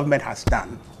this government has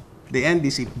done, the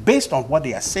NDC, based on what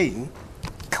they are saying,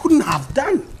 couldn't have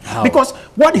done. How? Because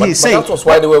what he's saying. That was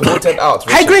why they were voted out.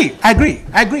 Richard. I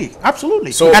agree.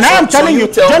 Absolutely. So, and I am telling you,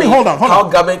 Johnny, hold on. How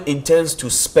government intends to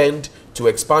spend to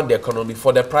expand the economy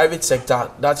for the private sector,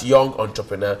 that young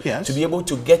entrepreneur, to be able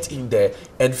to get in there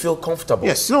and feel comfortable.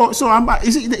 Yes. So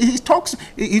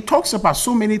he talks about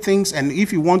so many things, and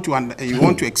if you want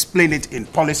to explain it in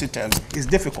policy terms, it's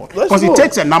difficult because it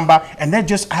takes a number and then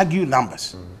just argue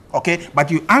numbers. Okay, but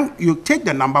you take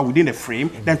the number within a frame,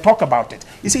 then talk about it.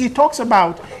 You see, he talks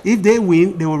about if they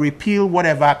win, they will repeal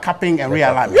whatever capping and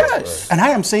realignment. Yes. And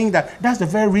I am saying that that's the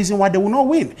very reason why they will not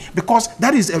win, because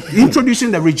that is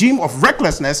introducing the regime of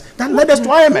recklessness that led us to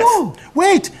IMF. No.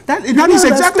 Wait, that is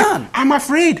exactly. I'm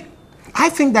afraid. I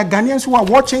think that Ghanaians who are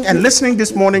watching and listening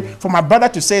this morning, for my brother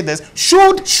to say this,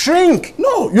 should shrink.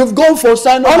 No, you've gone for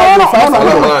sign no.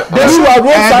 They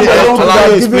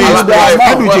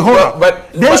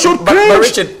should But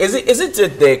Richard, is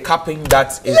it the capping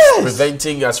that is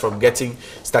preventing us from getting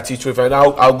statutory fund?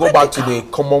 I'll go back to the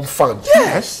common fund.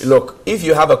 Yes. Look, if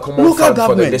you have a common fund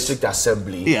for the district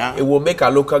assembly, it will make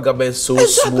our local government so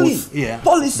smooth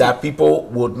that people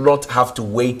would not have to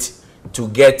wait to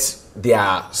get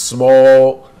their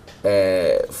small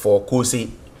for Kosi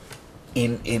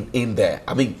in there.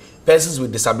 I mean, persons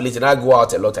with disability, and I go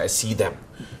out a lot, I see them.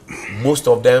 Most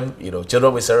of them,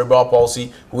 children with cerebral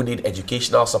palsy who need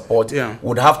educational support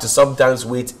would have to sometimes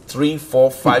wait 3, 4,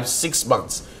 5, 6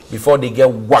 months before they get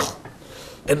one.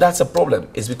 And that's a problem.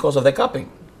 It's because of the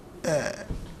capping.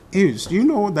 Do you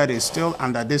know that it's still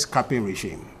under this capping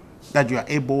regime that you are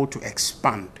able to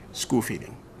expand school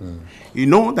feeding? You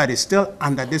know that it's still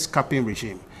under this capping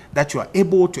regime that you are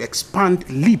able to expand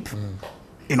LEAP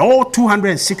in all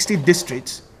 260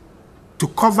 districts to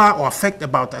cover or affect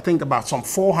about some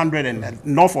 400 and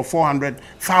north of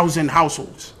 400,000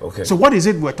 households. Okay. So what is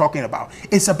it we're talking about?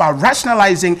 It's about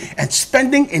rationalizing and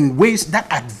spending in ways that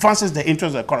advances the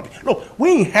interest of the economy. Look,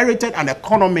 we inherited an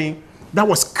economy that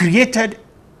was created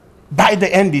by the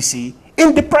NDC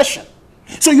in depression.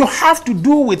 So you have to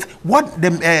do with what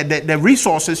the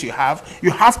resources you have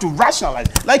to rationalize.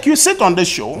 Like you sit on this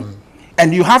show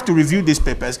and you have to review these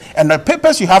papers, and the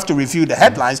papers you have to review, the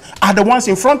headlines, are the ones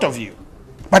in front of you.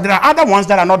 But there are other ones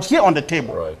that are not here on the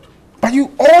table. Right. But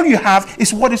all you have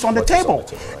is what is on the table.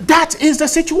 Right. That is the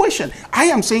situation. I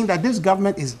am saying that this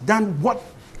government is done what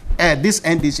this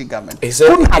NDC government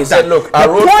couldn't have done. Look, our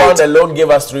road fund alone gave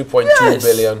us 3.2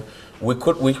 billion.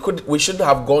 We shouldn't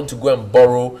have gone to go and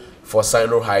borrow for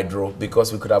Sino Hydro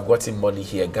because we could have gotten money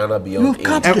here, Ghana Beyond Aid.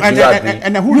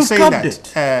 And who is saying that?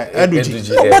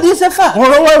 Edwiji. No, but it's a fact.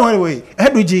 Wait.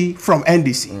 Edwiji from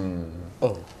NDC.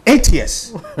 8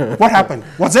 years. What happened?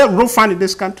 Was there road fund in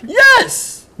this country?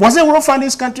 Yes. Was there road fund in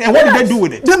this country? And what did they do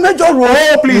with it? The major road.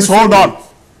 Oh, please hold on.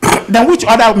 Then which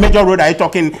other major road are you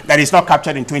talking that is not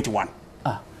captured in 21?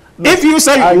 If you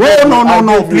say,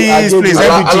 no, please, Edwiji,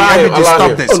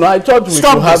 stop this. Oh, no, I thought we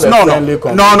stop this.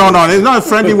 No, it's not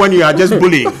friendly when you are just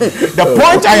bullying. The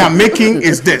point I am making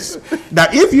is this: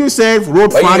 that if you say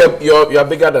road fund, you're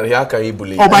bigger than here. Can you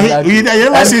bully? Oh, but you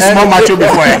never seen small macho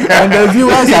before. And the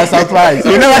viewers are surprised.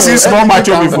 You never seen small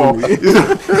macho before.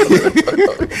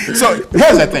 So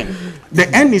here's the thing: the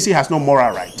NDC has no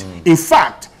moral right. In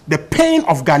fact, the pain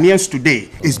of Ghanaians today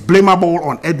is blamable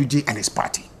on Edwiji and his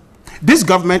party. This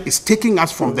government is taking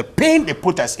us from the pain they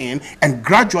put us in and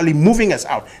gradually moving us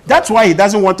out. That's why he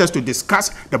doesn't want us to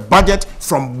discuss the budget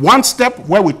from one step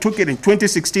where we took it in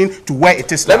 2016 to where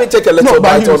it is now. Let me take a little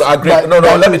bite on agreement.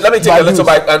 Let me take a little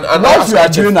bite and ask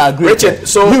Richard.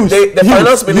 So the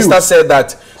finance minister said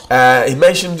that he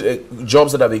mentioned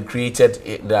jobs that have been created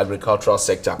in the agricultural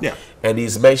sector. Yeah. And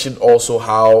he's mentioned also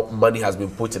how money has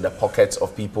been put in the pockets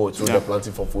of people through the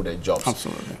Planting for Food and Jobs.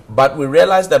 Absolutely. But we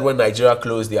realized that when Nigeria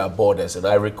closed their borders and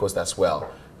Ivory Coast as well,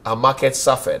 our market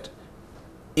suffered.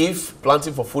 If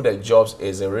Planting for Food and Jobs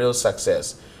is a real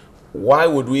success, why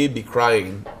would we be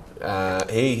crying,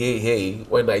 hey,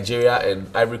 when Nigeria and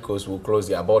Ivory Coast will close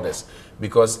their borders?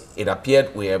 Because it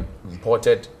appeared we have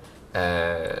imported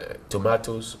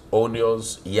tomatoes,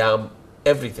 onions, yam,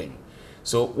 everything.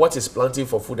 So what is Planting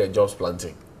for Food and Jobs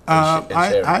planting? And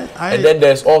then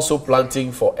there's also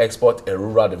planting for export and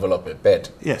rural development, PED.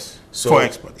 Yes, so, for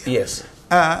export. Yeah. Yes.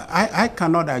 I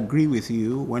cannot agree with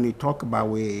you when you talk about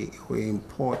we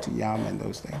import yam and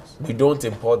those things. We don't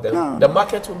import them. The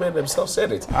market women themselves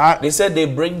said it. They said they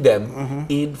bring them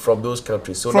in from those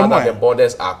countries. So now that the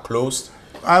borders are closed,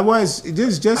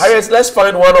 just let's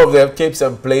find one of the tapes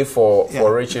and play for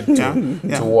Richard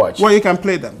to watch. Well, you can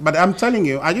play them, but I'm telling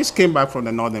you, I just came back from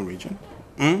the northern region.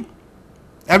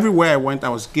 Everywhere I went, I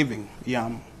was giving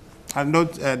yam. I know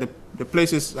the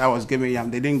places I was giving yam,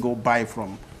 they didn't go buy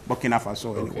from Burkina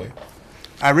Faso anyway.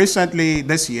 I recently,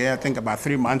 this year, I think about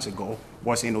 3 months ago,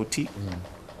 was in OT.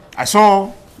 I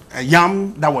saw a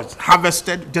yam that was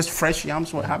harvested, just fresh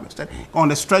yams were harvested. On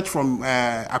the stretch from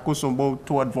Akosombo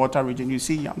toward Volta region, you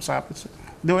see yams harvested.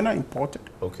 They were not imported.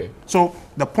 Okay. So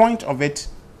the point of this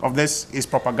is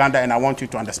propaganda, and I want you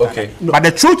to understand it. But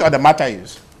the truth of the matter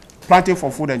is, Planting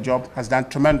for Food and Jobs has done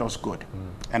tremendous good.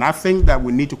 And I think that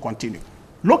we need to continue.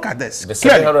 Look at this. The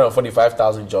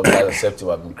 745,000 jobs that are said to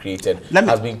have been created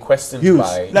has been questioned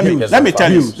by... Let me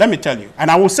tell you. And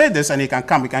I will say this, and he can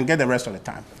come. We can get the rest of the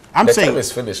time. I'm saying time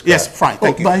is finished. Yes, fine.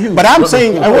 Thank you. But I'm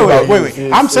saying,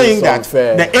 wait. I'm saying that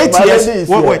the 8 years.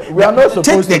 We are not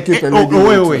supposed to keep a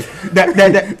lady.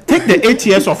 Take the 8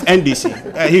 years of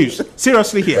NDC. Hughes,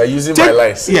 seriously here. You're using my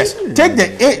lines. Yes. Take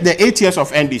the 8 years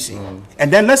of NDC,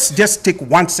 and then let's just take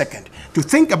 1 second to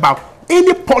think about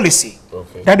any policy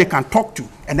that they can talk to,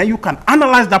 and then you can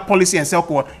analyze that policy and say,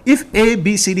 okay, well, if A,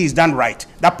 B, C, D is done right,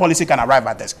 that policy can arrive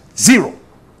at this. 0.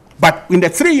 But in the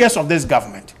 3 years of this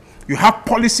government, you have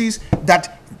policies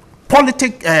that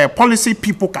policy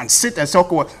people can sit and say,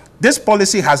 okay, well, this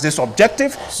policy has this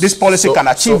objective, this policy can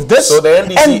achieve this, so the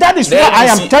NDC, and that is why I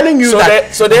am telling you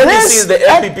that. So the NDC is the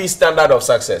NPP standard of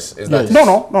success, is that?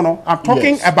 No. I'm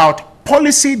talking about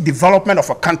policy development of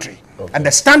a country. And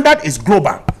the standard is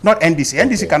global, not NDC.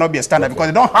 NDC cannot be a standard because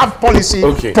they don't have policy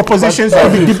propositions to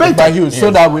be debated.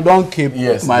 So that we don't keep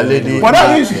my lady. So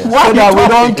that we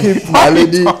don't keep my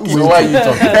lady. Why are you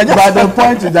talking? But the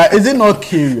point is that, is it not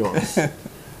curious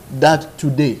that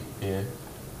today,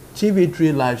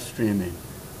 TV3 live streaming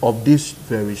of this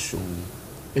very show,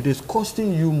 it is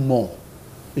costing you more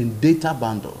in data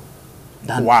bundle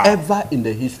than ever in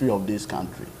the history of this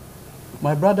country?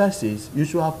 My brother says you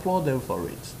should applaud them for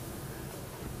it.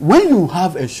 When you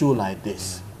have a show like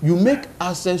this, you make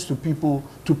access to people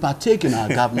to partake in our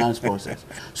governance process.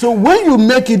 So when you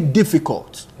make it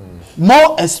difficult,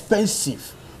 more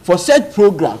expensive for such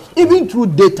programs, even through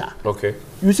data,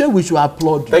 you say we should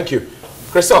applaud you. Thank you.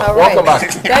 Christophe, welcome back.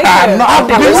 Thank you. I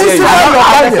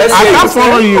can't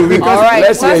follow you. All right,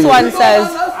 first one says,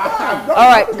 all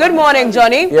right, good morning,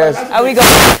 Johnny. Yes. Are we going?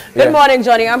 Good morning,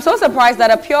 Johnny. I'm so surprised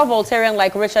that a pure Voltairean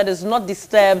like Richard is not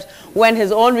disturbed when his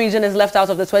own region is left out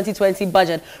of the 2020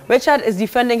 budget. Richard is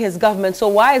defending his government, so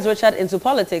why is Richard into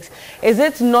politics? Is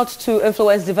it not to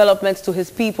influence developments to his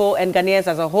people and Ghanaians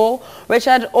as a whole?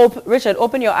 Richard,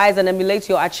 open your eyes and emulate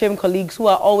your Achim colleagues who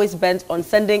are always bent on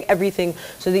sending everything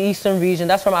to the eastern region.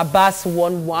 That's from Abbas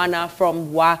Wanwana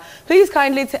from Wa. Please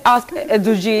kindly ask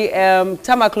Eduji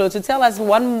Tamaklo to tell us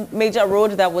one major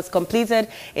road that was completed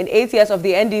in 8 years of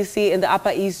the NDC in the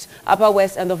Upper East, Upper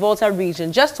West, and the Volta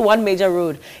region. Just one major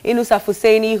road. Inusaf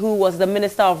Husseini, who was the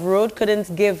Minister of Road,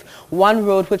 couldn't give one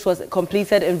road which was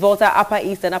completed in Volta, Upper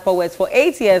East, and Upper West for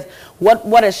 8 years.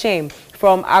 What a shame.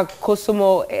 From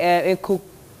Akosumo in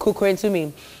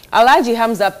Kukurentumi. Alaji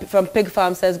Hamza from Pig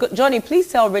Farm says, Johnny, please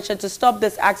tell Richard to stop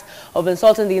this act of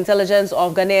insulting the intelligence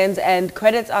of Ghanaians and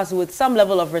credit us with some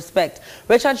level of respect.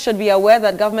 Richard should be aware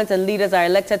that government and leaders are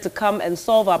elected to come and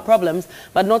solve our problems,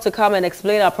 but not to come and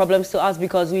explain our problems to us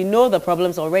because we know the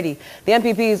problems already. The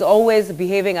NPP is always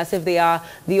behaving as if they are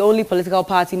the only political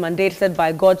party mandated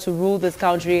by God to rule this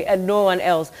country and no one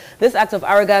else. This act of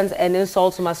arrogance and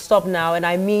insult must stop now, and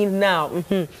I mean now.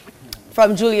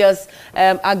 From Julius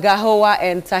Agahoa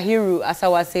and Tahiru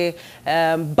Asawase,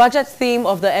 budget theme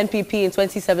of the NPP in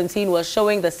 2017 was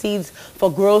showing the seeds for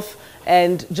growth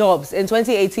and jobs. In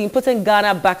 2018, putting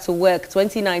Ghana back to work.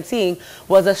 2019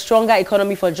 was a stronger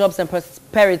economy for jobs and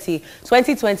prosperity.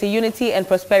 2020, unity and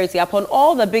prosperity. Upon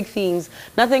all the big themes,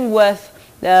 nothing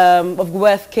of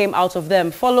worth came out of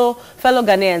them. Fellow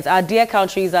Ghanaians, our dear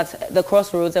country is at the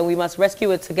crossroads and we must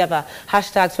rescue it together.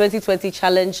 Hashtag 2020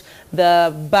 challenge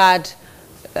the bad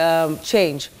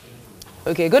change.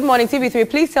 Okay, good morning, TV3.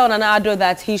 Please tell Nana Addo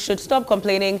that he should stop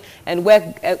complaining and work.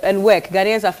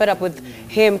 Ghanaians are fed up with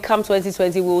him. Come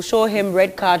 2020, we will show him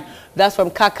red card. That's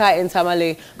from Kaka in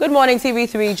Tamale. Good morning,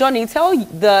 TV3. Johnny, tell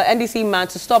the NDC man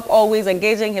to stop always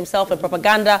engaging himself in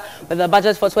propaganda with the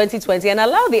budget for 2020 and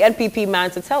allow the NPP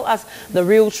man to tell us the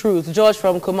real truth. George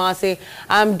from Kumasi.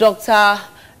 I'm Dr.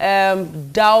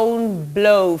 Down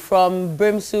Blow from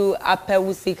Brimsu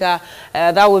Apewusika.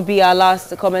 That would be our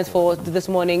last comment for this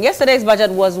morning. Yesterday's budget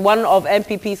was one of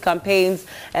NPP's campaigns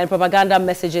and propaganda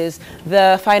messages.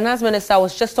 The finance minister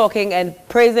was just talking and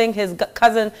praising his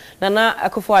cousin Nana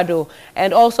Akufo-Addo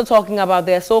and also talking about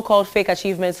their so-called fake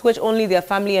achievements, which only their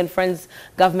family and friends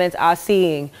government are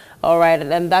seeing. All right,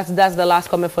 and that's the last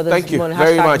comment for this morning. Thank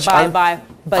you very much. Bye.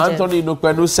 Anthony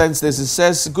Nukpenu sends this. It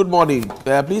says, good morning.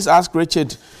 Please ask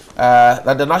Richard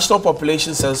that the national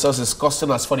population census is costing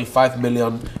us 45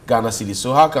 million Ghana cedis.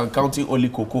 So how can counting only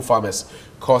cocoa farmers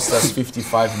cost us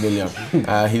 55 million.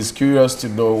 He's curious to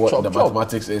know what the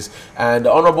mathematics is. And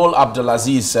Honorable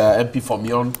Abdulaziz, MP for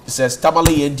Mion, says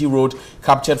Tamale Yendi Road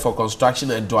captured for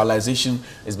construction and dualization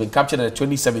has been captured in the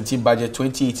 2017 budget,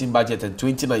 2018 budget, and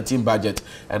 2019 budget,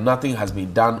 and nothing has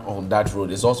been done on that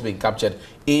road. It's also been captured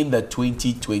in the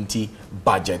 2020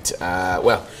 budget.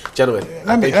 Well, gentlemen,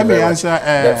 let me answer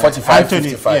 45, Anthony,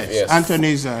 55, yes.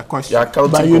 Anthony's question. Yeah,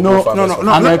 but you know,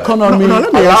 an economy.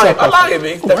 Let me allow him.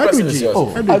 The question is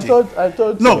yours. I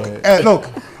thought. Look,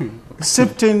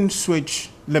 Sipton Switch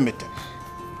Limited.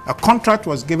 A contract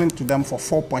was given to them for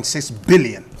 4.6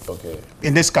 billion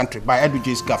in this country by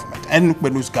Eduji's government,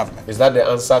 Enukbenu's government. Is that the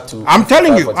answer to? I'm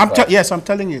telling you. Yes, I'm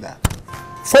telling you that.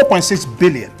 4.6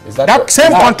 billion. Is that the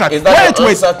same contract?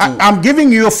 Wait. I'm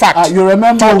giving you a fact. You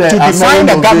remember to define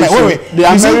the government.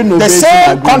 The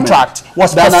same contract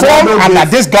was performed under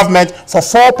this government for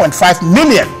 4.5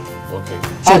 million.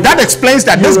 So that explains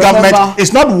that this government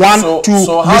is not one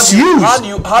to misuse.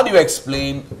 How do you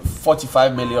explain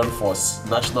 45 million for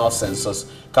national census,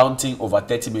 counting over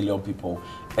 30 million people,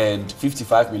 and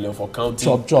 55 million for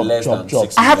counting less than 6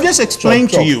 million? I have just explained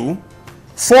to you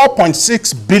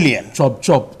 4.6 billion.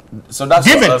 So that's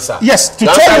given, the answer. Yes, to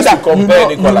the tell you that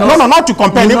no, not to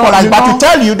compare Nicholas, but to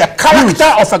tell you the character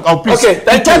of a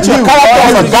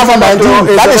government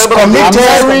that is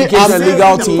committed and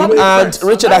legal team. And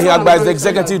Richard Ahiagba is the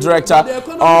executive director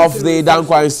of the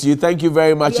Dankwa Institute. Thank you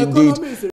very much indeed.